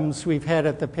outcomes we've had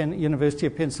at the University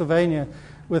of Pennsylvania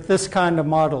with this kind of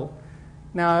model.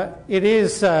 Now, it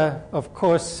is, of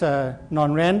course,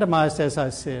 non-randomized, as I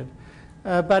said,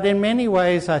 but in many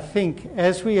ways, I think,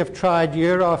 as we have tried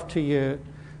year after year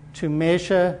to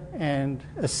measure and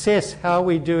assess how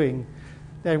we're doing,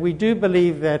 that we do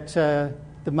believe that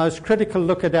the most critical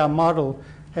look at our model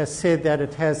has said that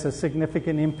it has a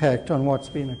significant impact on what's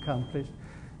been accomplished.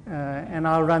 And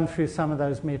I'll run through some of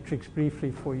those metrics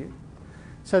briefly for you.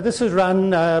 So this is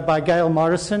run by Gail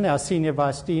Morrison, our Senior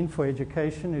Vice Dean for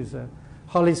Education, who's a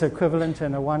Holly's equivalent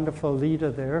and a wonderful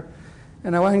leader there.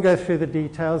 And I won't go through the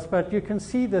details, but you can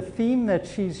see the theme that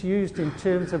she's used in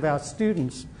terms of our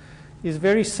students is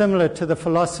very similar to the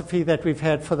philosophy that we've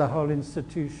had for the whole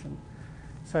institution.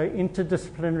 So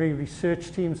interdisciplinary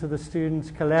research teams of the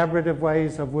students, collaborative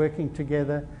ways of working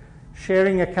together,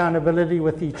 sharing accountability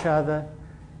with each other,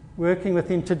 working with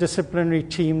interdisciplinary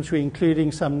teams, we're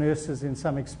including some nurses in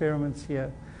some experiments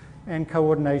here, and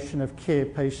coordination of care,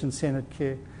 patient-centered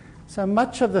care. So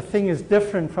much of the thing is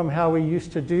different from how we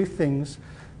used to do things,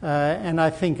 and I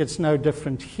think it's no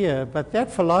different here. But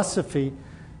that philosophy,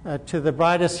 to the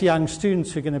brightest young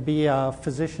students who are going to be our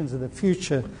physicians of the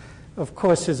future, of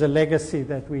course, is a legacy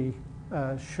that we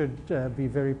should be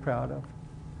very proud of.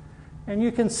 And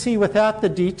you can see, without the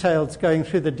details, going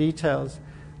through the details,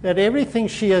 that everything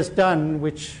she has done,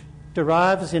 which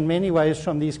derives in many ways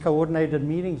from these coordinated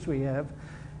meetings we have,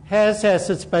 has as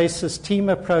its basis team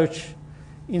approach,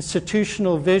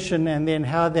 institutional vision, and then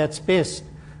how that's best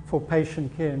for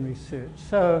patient care and research.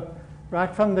 So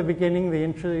right from the beginning, the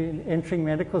entering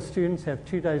medical students have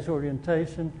 2 days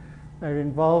orientation. They're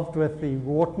involved with the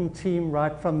Wharton team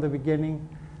right from the beginning.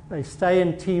 They stay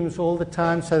in teams all the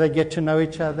time so they get to know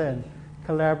each other and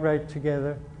collaborate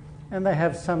together. And they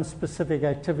have some specific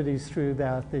activities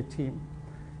throughout their team.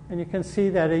 And you can see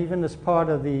that even as part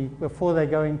of before they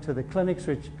go into the clinics,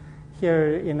 which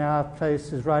here in our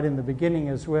place is right in the beginning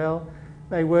as well,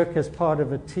 they work as part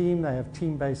of a team. They have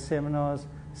team-based seminars.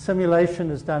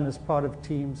 Simulation is done as part of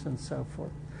teams and so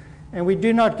forth. And we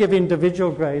do not give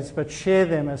individual grades, but share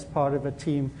them as part of a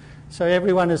team. So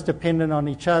everyone is dependent on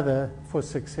each other for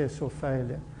success or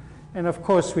failure. And of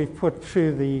course, we've put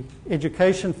through the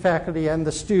education faculty and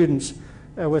the students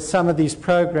with some of these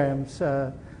programs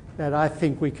that I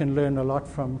think we can learn a lot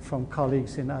from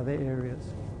colleagues in other areas.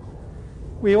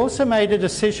 We also made a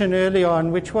decision early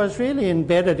on, which was really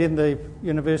embedded in the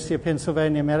University of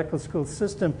Pennsylvania Medical School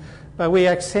system, but we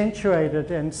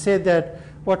accentuated and said that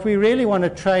what we really want to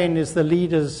train is the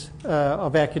leaders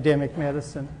of academic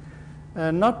medicine.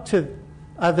 Not to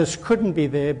others couldn't be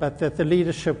there, but that the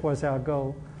leadership was our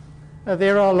goal.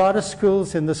 There are a lot of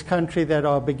schools in this country that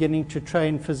are beginning to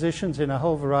train physicians in a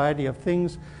whole variety of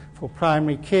things for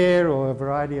primary care or a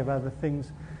variety of other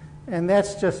things. And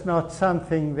that's just not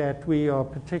something that we are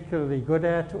particularly good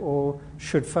at or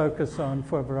should focus on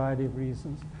for a variety of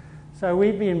reasons. So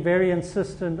we've been very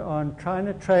insistent on trying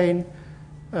to train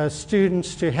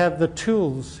students to have the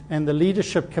tools and the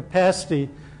leadership capacity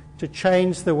to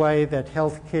change the way that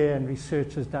healthcare and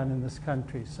research is done in this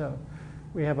country. So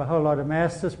we have a whole lot of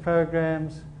master's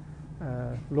programs,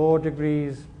 law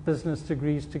degrees, business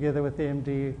degrees together with the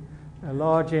MD, a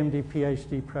large MD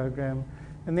PhD program.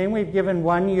 And then we've given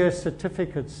 1-year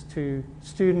certificates to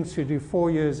students who do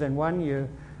 4 years and 1 year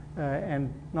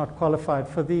and not qualified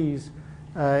for these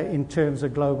in terms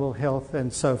of global health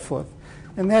and so forth.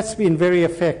 And that's been very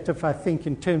effective, I think,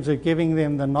 in terms of giving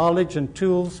them the knowledge and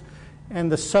tools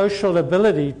and the social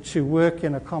ability to work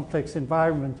in a complex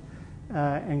environment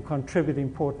and contribute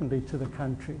importantly to the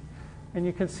country. And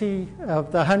you can see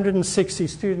of the 160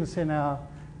 students in our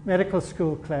medical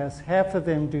school class, half of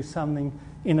them do something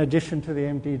in addition to the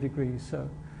MD degree. So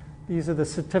these are the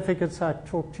certificates I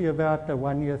talked to you about, the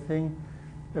 1-year thing.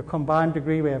 The combined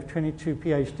degree, we have 22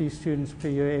 PhD students per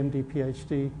year, MD,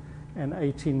 PhD, and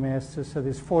 18 masters. So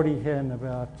there's 40 here and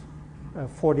about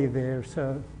 40 there.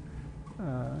 So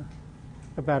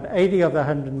about 80 of the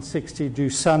 160 do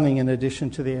something in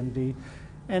addition to the MD.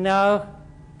 And our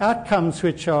outcomes,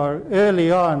 which are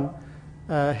early on,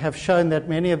 have shown that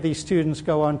many of these students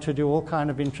go on to do all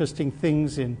kinds of interesting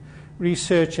things in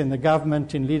research, in the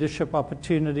government, in leadership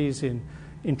opportunities, in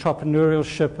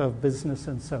entrepreneurship of business,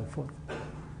 and so forth.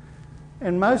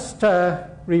 And most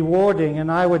rewarding,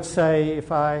 and I would say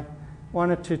if I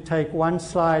wanted to take one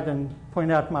slide and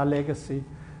point out my legacy,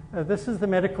 this is the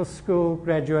medical school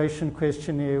graduation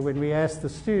questionnaire when we ask the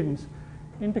students,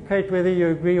 indicate whether you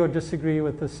agree or disagree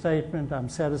with the statement, I'm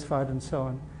satisfied, and so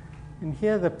on. And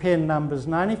here are the pen numbers.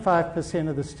 95%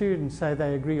 of the students say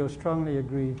they agree or strongly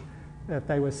agree that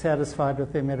they were satisfied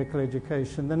with their medical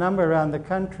education. The number around the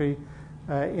country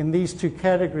in these two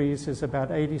categories is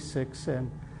about 86,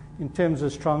 and in terms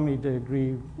of strongly to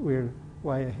agree, we're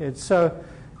way ahead. So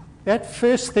that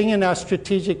first thing in our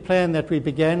strategic plan that we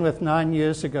began with 9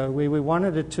 years ago, where we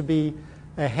wanted it to be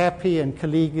a happy and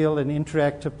collegial and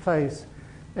interactive place,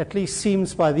 at least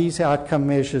seems by these outcome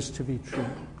measures to be true.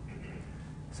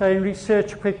 So in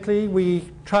research, quickly, we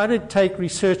try to take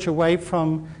research away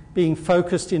from being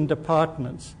focused in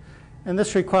departments. And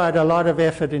this required a lot of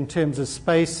effort in terms of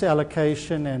space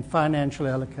allocation and financial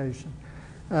allocation.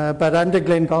 But under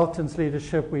Glenn Galton's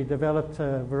leadership, we developed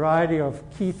a variety of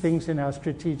key things in our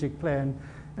strategic plan.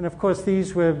 And of course,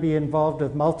 these will be involved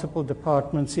with multiple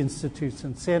departments, institutes,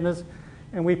 and centers.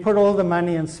 And we put all the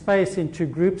money and space into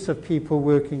groups of people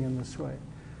working in this way.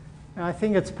 And I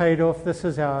think it's paid off. This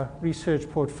is our research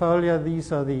portfolio.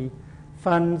 These are the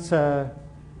funds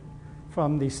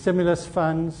from the stimulus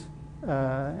funds,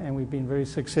 and we've been very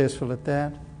successful at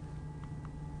that.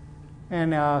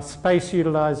 And our space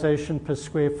utilization per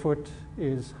square foot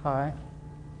is high.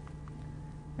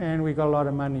 And we got a lot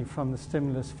of money from the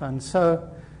stimulus funds. So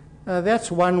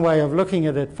that's one way of looking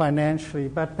at it financially.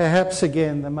 But perhaps,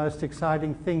 again, the most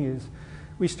exciting thing is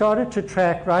we started to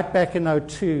track right back in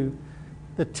 2002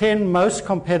 the 10 most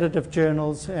competitive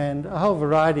journals and a whole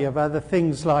variety of other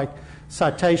things like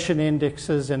citation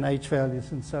indexes and H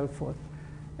values and so forth.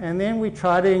 And then we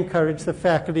try to encourage the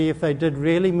faculty, if they did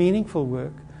really meaningful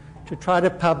work, to try to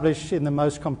publish in the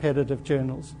most competitive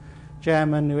journals.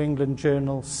 JAMA, New England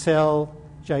Journal, Cell,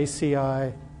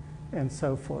 JCI, and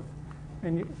so forth.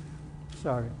 And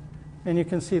you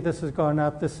can see this has gone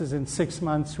up. This is in 6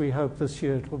 months. We hope this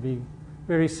year it will be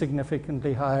very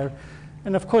significantly higher.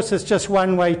 And of course, it's just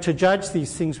one way to judge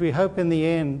these things. We hope in the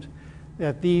end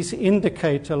that these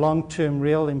indicate a long-term,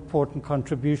 real important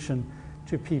contribution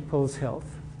to people's health.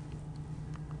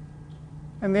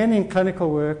 And then in clinical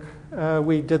work,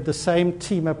 we did the same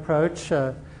team approach.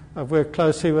 I've worked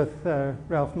closely with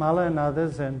Ralph Muller and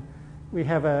others, and we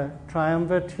have a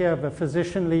triumvirate here of a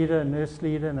physician leader, a nurse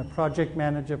leader, and a project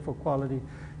manager for quality.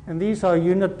 And these are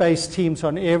unit-based teams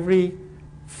on every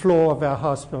floor of our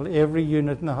hospital, every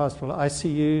unit in the hospital,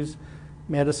 ICUs,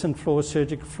 medicine floors,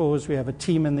 surgical floors. We have a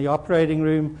team in the operating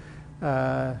room,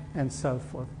 and so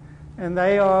forth. And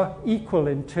they are equal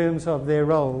in terms of their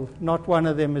role. Not one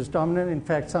of them is dominant. In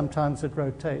fact, sometimes it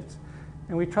rotates.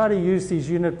 And we try to use these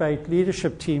unit-based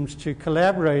leadership teams to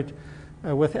collaborate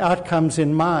with outcomes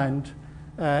in mind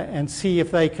and see if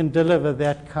they can deliver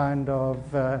that kind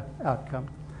of outcome.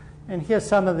 And here's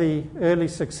some of the early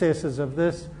successes of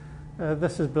this.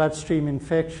 This is bloodstream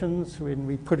infections. When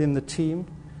we put in the team,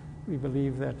 we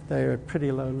believe that they're at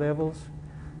pretty low levels.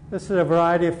 This is a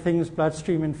variety of things: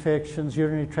 bloodstream infections,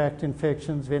 urinary tract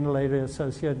infections,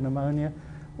 ventilator-associated pneumonia.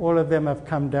 All of them have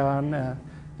come down.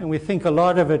 And we think a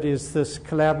lot of it is this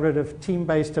collaborative,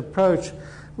 team-based approach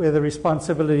where the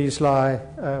responsibilities lie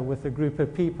with a group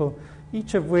of people,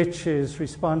 each of which is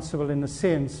responsible, in a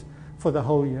sense, for the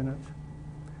whole unit.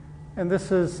 And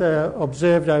this is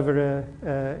observed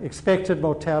over expected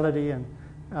mortality, and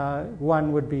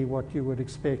 1 would be what you would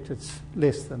expect. It's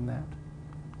less than that.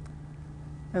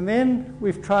 And then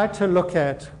we've tried to look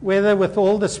at whether, with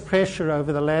all this pressure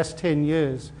over the last 10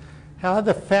 years, how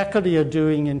the faculty are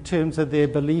doing in terms of their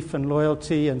belief and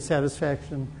loyalty and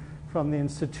satisfaction from the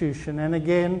institution. And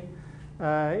again,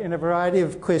 in a variety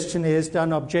of questionnaires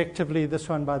done objectively, this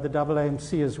one by the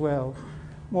AAMC as well,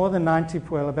 more than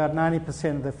about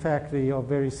 90% of the faculty are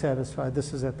very satisfied.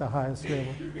 This is at the highest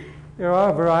level. There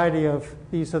are a variety of,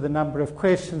 these are the number of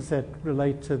questions that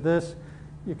relate to this.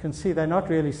 You can see they're not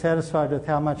really satisfied with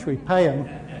how much we pay them.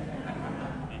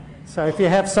 So if you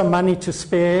have some money to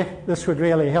spare, this would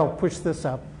really help push this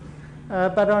up.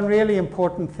 But on really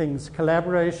important things,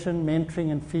 collaboration,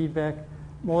 mentoring, and feedback,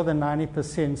 more than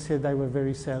 90% said they were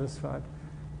very satisfied.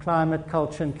 Climate,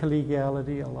 culture, and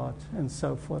collegiality, a lot, and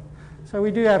so forth. So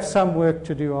we do have some work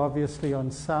to do, obviously,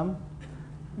 on some.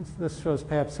 This was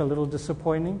perhaps a little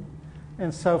disappointing,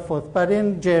 and so forth. But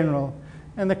in general,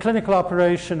 and the clinical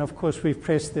operation, of course, we've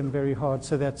pressed them very hard,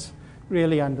 so that's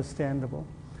really understandable.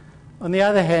 On the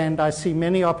other hand, I see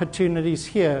many opportunities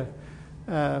here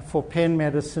for Penn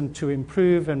Medicine to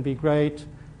improve and be great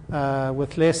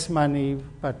with less money,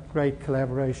 but great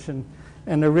collaboration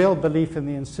and a real belief in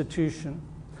the institution.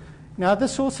 Now,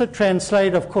 this also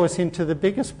translates, of course, into the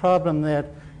biggest problem that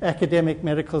academic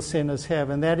medical centers have,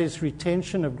 and that is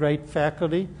retention of great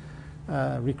faculty,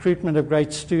 recruitment of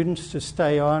great students to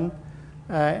stay on,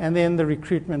 and then the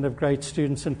recruitment of great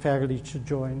students and faculty to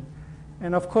join.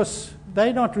 And of course,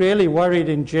 they're not really worried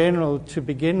in general to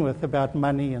begin with about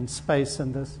money and space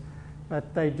and this,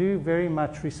 but they do very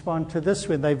much respond to this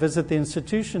when they visit the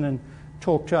institution and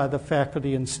talk to other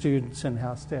faculty and students and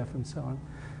house staff and so on.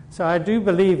 So I do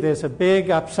believe there's a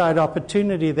big upside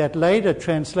opportunity that later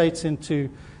translates into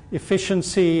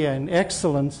efficiency and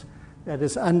excellence that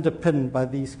is underpinned by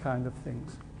these kind of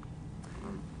things.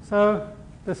 So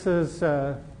this is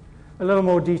a little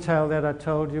more detail that I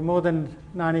told you. More than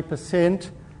 90%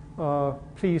 are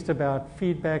pleased about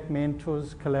feedback,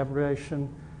 mentors, collaboration,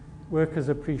 workers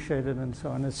appreciated, and so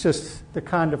on. It's just the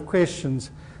kind of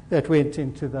questions that went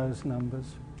into those numbers.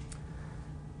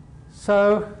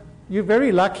 So you're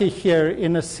very lucky here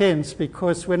in a sense,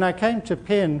 because when I came to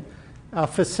Penn, our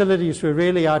facilities were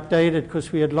really outdated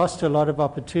because we had lost a lot of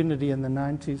opportunity in the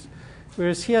 90s.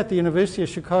 Whereas here at the University of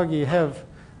Chicago, you have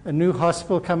a new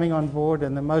hospital coming on board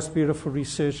and the most beautiful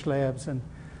research labs and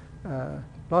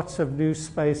lots of new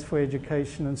space for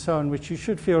education and so on, which you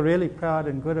should feel really proud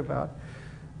and good about.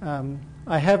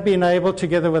 I have been able,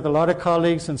 together with a lot of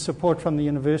colleagues and support from the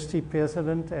university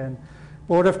president and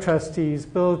board of trustees,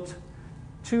 build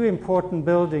 2 important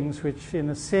buildings which in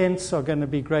a sense are going to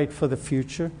be great for the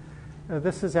future.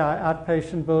 This is our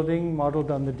outpatient building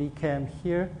modeled on the DCAM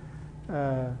here,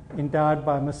 endowed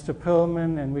by Mr.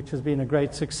 Perlman, and which has been a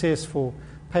great success for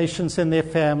patients and their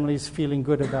families feeling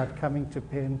good about coming to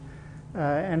Penn.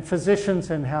 And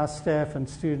physicians and house staff and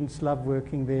students love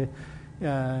working there.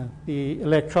 The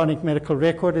electronic medical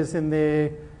record is in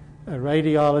there,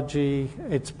 radiology.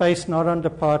 It's based not on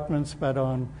departments but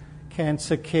on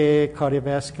cancer care,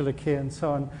 cardiovascular care, and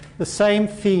so on. The same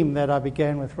theme that I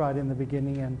began with right in the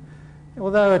beginning. And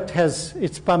although it has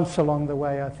its bumps along the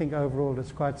way, I think overall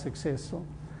it's quite successful.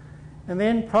 And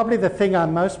then probably the thing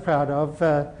I'm most proud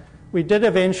of, we did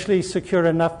eventually secure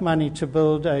enough money to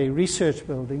build a research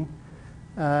building.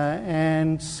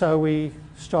 And so we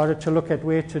started to look at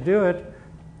where to do it.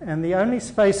 And the only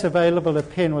space available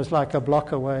at Penn was like a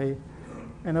block away.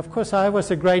 And of course, I was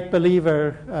a great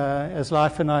believer, as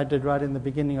Life and I did right in the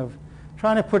beginning, of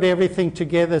trying to put everything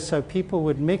together so people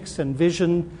would mix and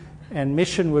vision and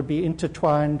mission would be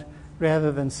intertwined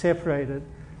rather than separated.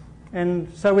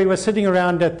 And so we were sitting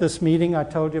around at this meeting I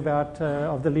told you about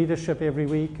of the leadership every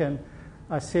week, and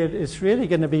I said, it's really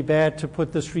going to be bad to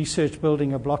put this research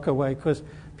building a block away because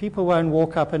people won't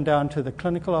walk up and down to the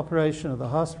clinical operation or the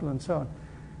hospital and so on.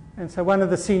 And so one of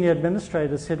the senior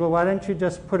administrators said, well, why don't you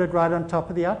just put it right on top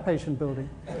of the outpatient building?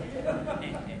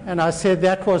 And I said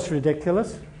that was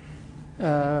ridiculous,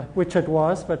 which it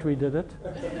was, but we did it.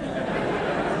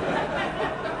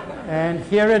 And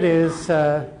here it is.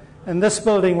 And this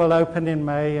building will open in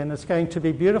May, and it's going to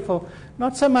be beautiful,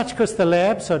 not so much because the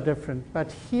labs are different,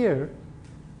 but here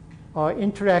are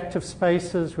interactive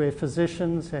spaces where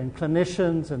physicians and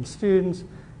clinicians and students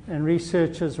and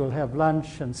researchers will have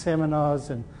lunch and seminars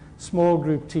and small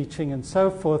group teaching and so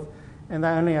forth, and they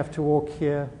only have to walk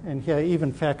here and here.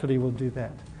 Even faculty will do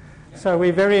that. So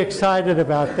we're very excited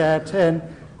about that, and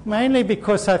mainly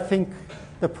because I think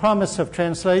the promise of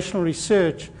translational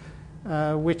research,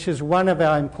 which is one of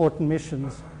our important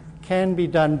missions, can be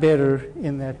done better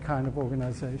in that kind of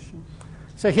organization.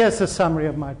 So here's a summary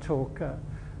of my talk.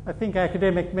 I think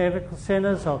academic medical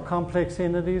centers are complex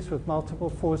entities with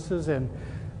multiple forces, and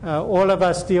all of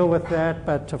us deal with that,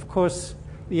 but of course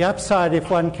the upside, if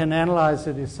one can analyze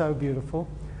it, is so beautiful.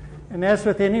 And as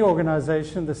with any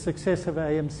organization, the success of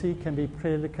AMC can be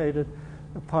predicated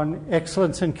upon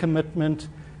excellence and commitment,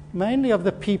 mainly of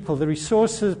the people. The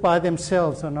resources by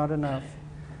themselves are not enough.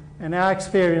 And our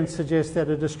experience suggests that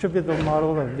a distributed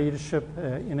model of leadership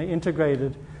in an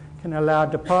integrated can allow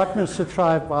departments to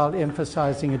thrive while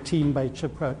emphasizing a team-based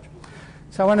approach.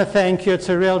 So I want to thank you. It's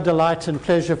a real delight and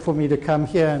pleasure for me to come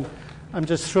here, and I'm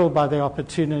just thrilled by the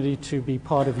opportunity to be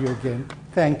part of you again.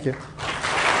 Thank you.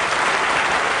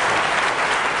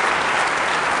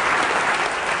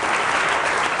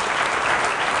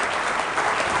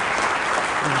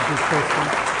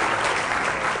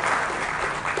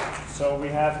 So we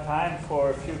have time for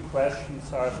a few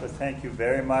questions. Arthur, thank you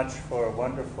very much for a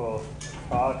wonderful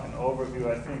talk and overview.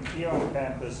 I think here on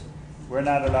campus, we're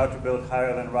not allowed to build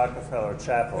higher than Rockefeller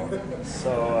Chapel,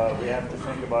 so we have to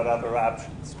think about other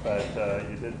options, but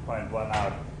you did point one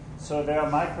out. So there are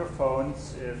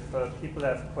microphones. If people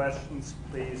have questions,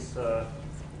 please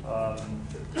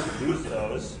use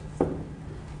those.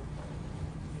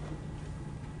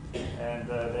 And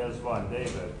there's one,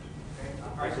 David.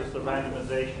 This is the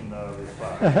randomization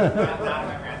response. Not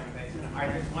my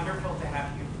randomization. It's wonderful to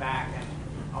have you back.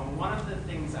 And one of the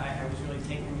things I was really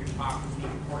taking from your talk was the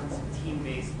importance of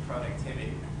team-based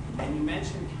productivity. And you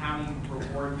mentioned how you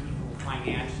reward people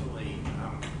financially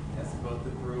as both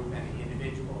the group and the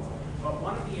individuals. But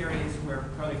one of the areas where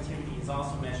productivity is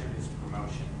also measured is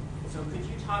promotion. So could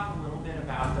you talk a little bit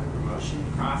about the promotion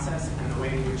process and the way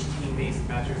in which team-based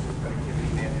measures of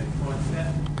productivity may have influenced it?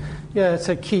 Yeah, it's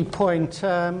a key point.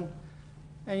 And,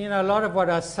 you know, a lot of what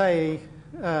I say,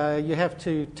 you have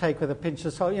to take with a pinch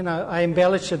of salt. You know, I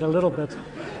embellish it a little bit.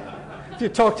 If you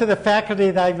talk to the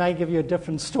faculty, they may give you a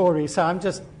different story. So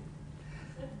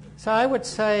I would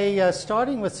say,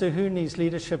 starting with Zahuni's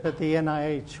leadership at the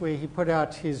NIH, where he put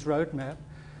out his roadmap,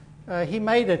 he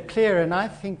made it clear, and I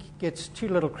think he gets too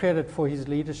little credit for his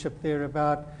leadership there,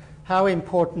 about how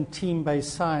important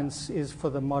team-based science is for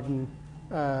the modern,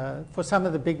 for some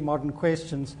of the big modern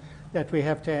questions that we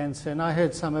have to answer. And I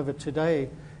heard some of it today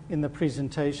in the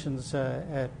presentations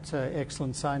at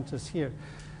excellent scientists here.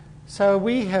 So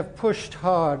we have pushed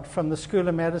hard from the School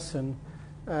of Medicine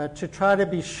to try to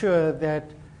be sure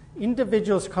that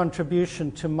individuals'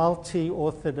 contribution to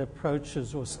multi-authored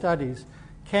approaches or studies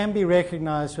can be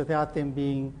recognized without them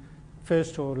being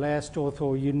first or last author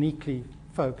or uniquely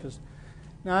focused.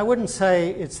 Now, I wouldn't say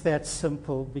it's that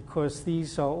simple because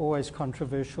these are always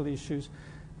controversial issues.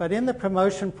 But in the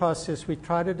promotion process, we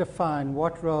try to define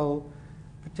what role,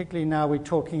 particularly now we're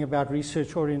talking about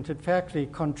research-oriented faculty,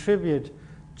 contribute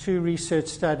to research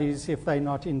studies if they're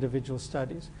not individual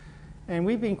studies. And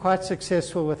we've been quite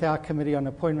successful with our Committee on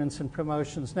Appointments and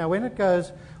Promotions. Now, when it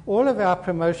goes, all of our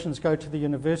promotions go to the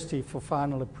university for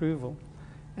final approval.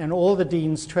 And all the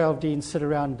deans, 12 deans, sit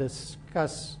around and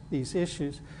discuss these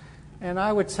issues. And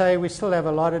I would say we still have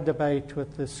a lot of debate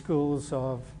with the schools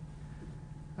of,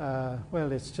 well,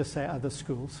 let's just say other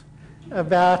schools,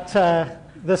 about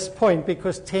this point,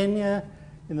 because tenure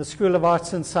in the School of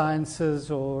Arts and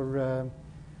Sciences or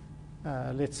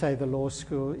let's say the law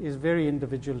school is very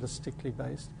individualistically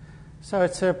based. So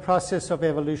it's a process of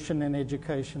evolution and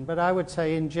education. But I would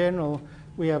say in general,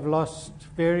 we have lost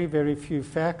very, very few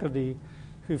faculty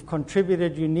who've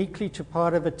contributed uniquely to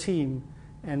part of a team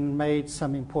and made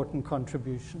some important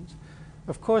contributions.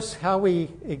 Of course, how we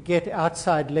get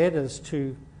outside letters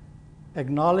to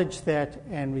acknowledge that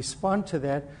and respond to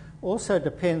that also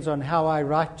depends on how I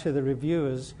write to the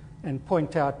reviewers and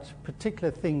point out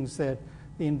particular things that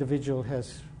the individual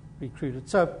has recruited.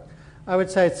 So I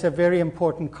would say it's a very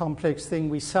important, complex thing.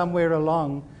 We're somewhere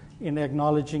along in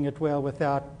acknowledging it well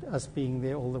without us being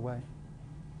there all the way.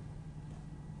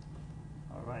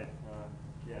 All right.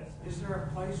 Yes. Is there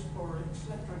a place for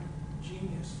eccentric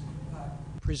genius?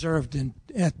 Preserved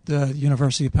at the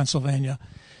University of Pennsylvania.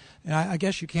 And I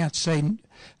guess you can't say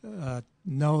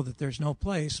no, that there's no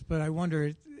place, but I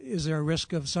wonder, is there a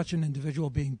risk of such an individual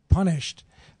being punished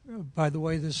by the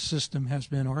way this system has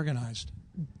been organized?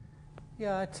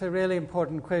 Yeah, it's a really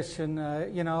important question.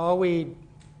 Are we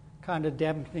kind of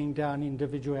dampening down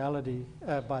individuality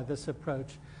by this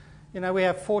approach? We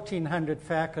have 1,400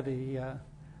 faculty.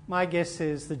 My guess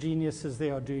is the geniuses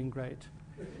there are doing great.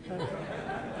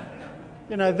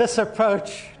 This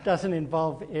approach doesn't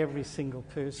involve every single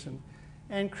person.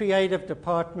 And creative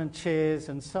department chairs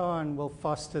and so on will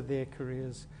foster their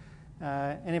careers.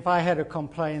 And if I had a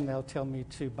complaint, they'll tell me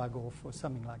to bug off or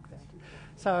something like that.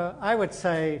 So I would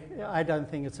say I don't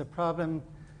think it's a problem.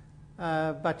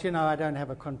 But, I don't have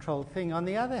a control thing. On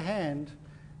the other hand,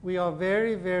 we are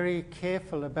very, very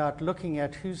careful about looking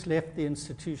at who's left the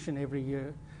institution every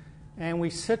year. And we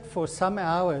sit for some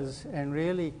hours and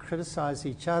really criticize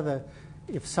each other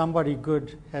if somebody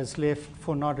good has left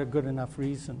for not a good enough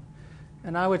reason.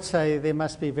 And I would say there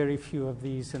must be very few of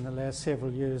these in the last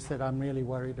several years that I'm really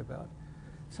worried about.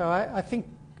 So I think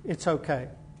it's okay.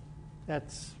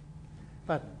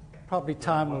 But probably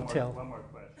time will tell. One more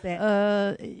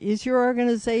question. Is your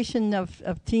organization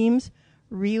of teams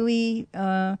really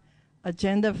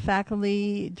agenda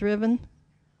faculty driven?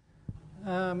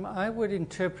 I would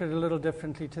interpret a little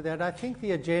differently to that. I think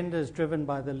the agenda is driven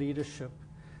by the leadership.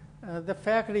 The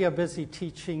faculty are busy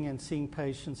teaching and seeing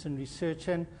patients and research,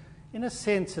 and in a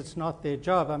sense, it's not their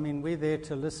job. I mean, we're there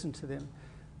to listen to them.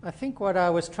 I think what I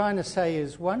was trying to say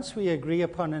is once we agree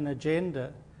upon an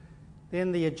agenda,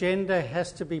 then the agenda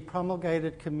has to be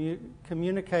promulgated,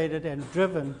 communicated, and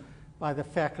driven by the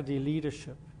faculty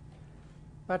leadership.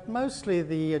 But mostly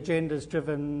the agenda is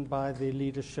driven by the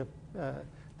leadership,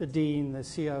 the dean, the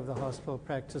CEO of the hospital,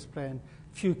 practice plan,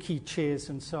 few key chairs,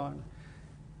 and so on.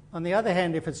 On the other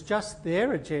hand, if it's just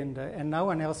their agenda and no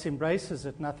one else embraces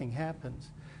it, nothing happens.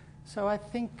 So I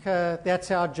think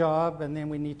that's our job, and then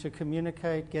we need to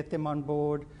communicate, get them on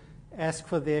board, ask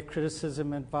for their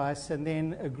criticism, advice, and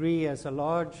then agree as a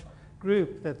large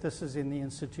group that this is in the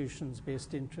institution's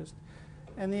best interest.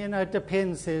 And then it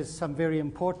depends. There's some very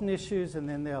important issues, and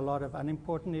then there are a lot of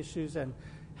unimportant issues, and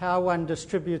how one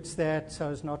distributes that so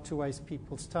as not to waste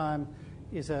people's time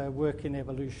is a work in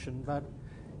evolution. But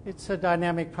it's a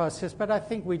dynamic process, but I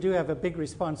think we do have a big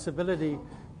responsibility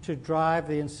to drive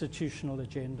the institutional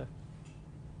agenda.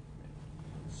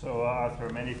 So, Arthur,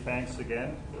 many thanks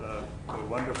again for a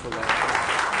wonderful lecture.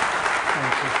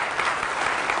 Thank you.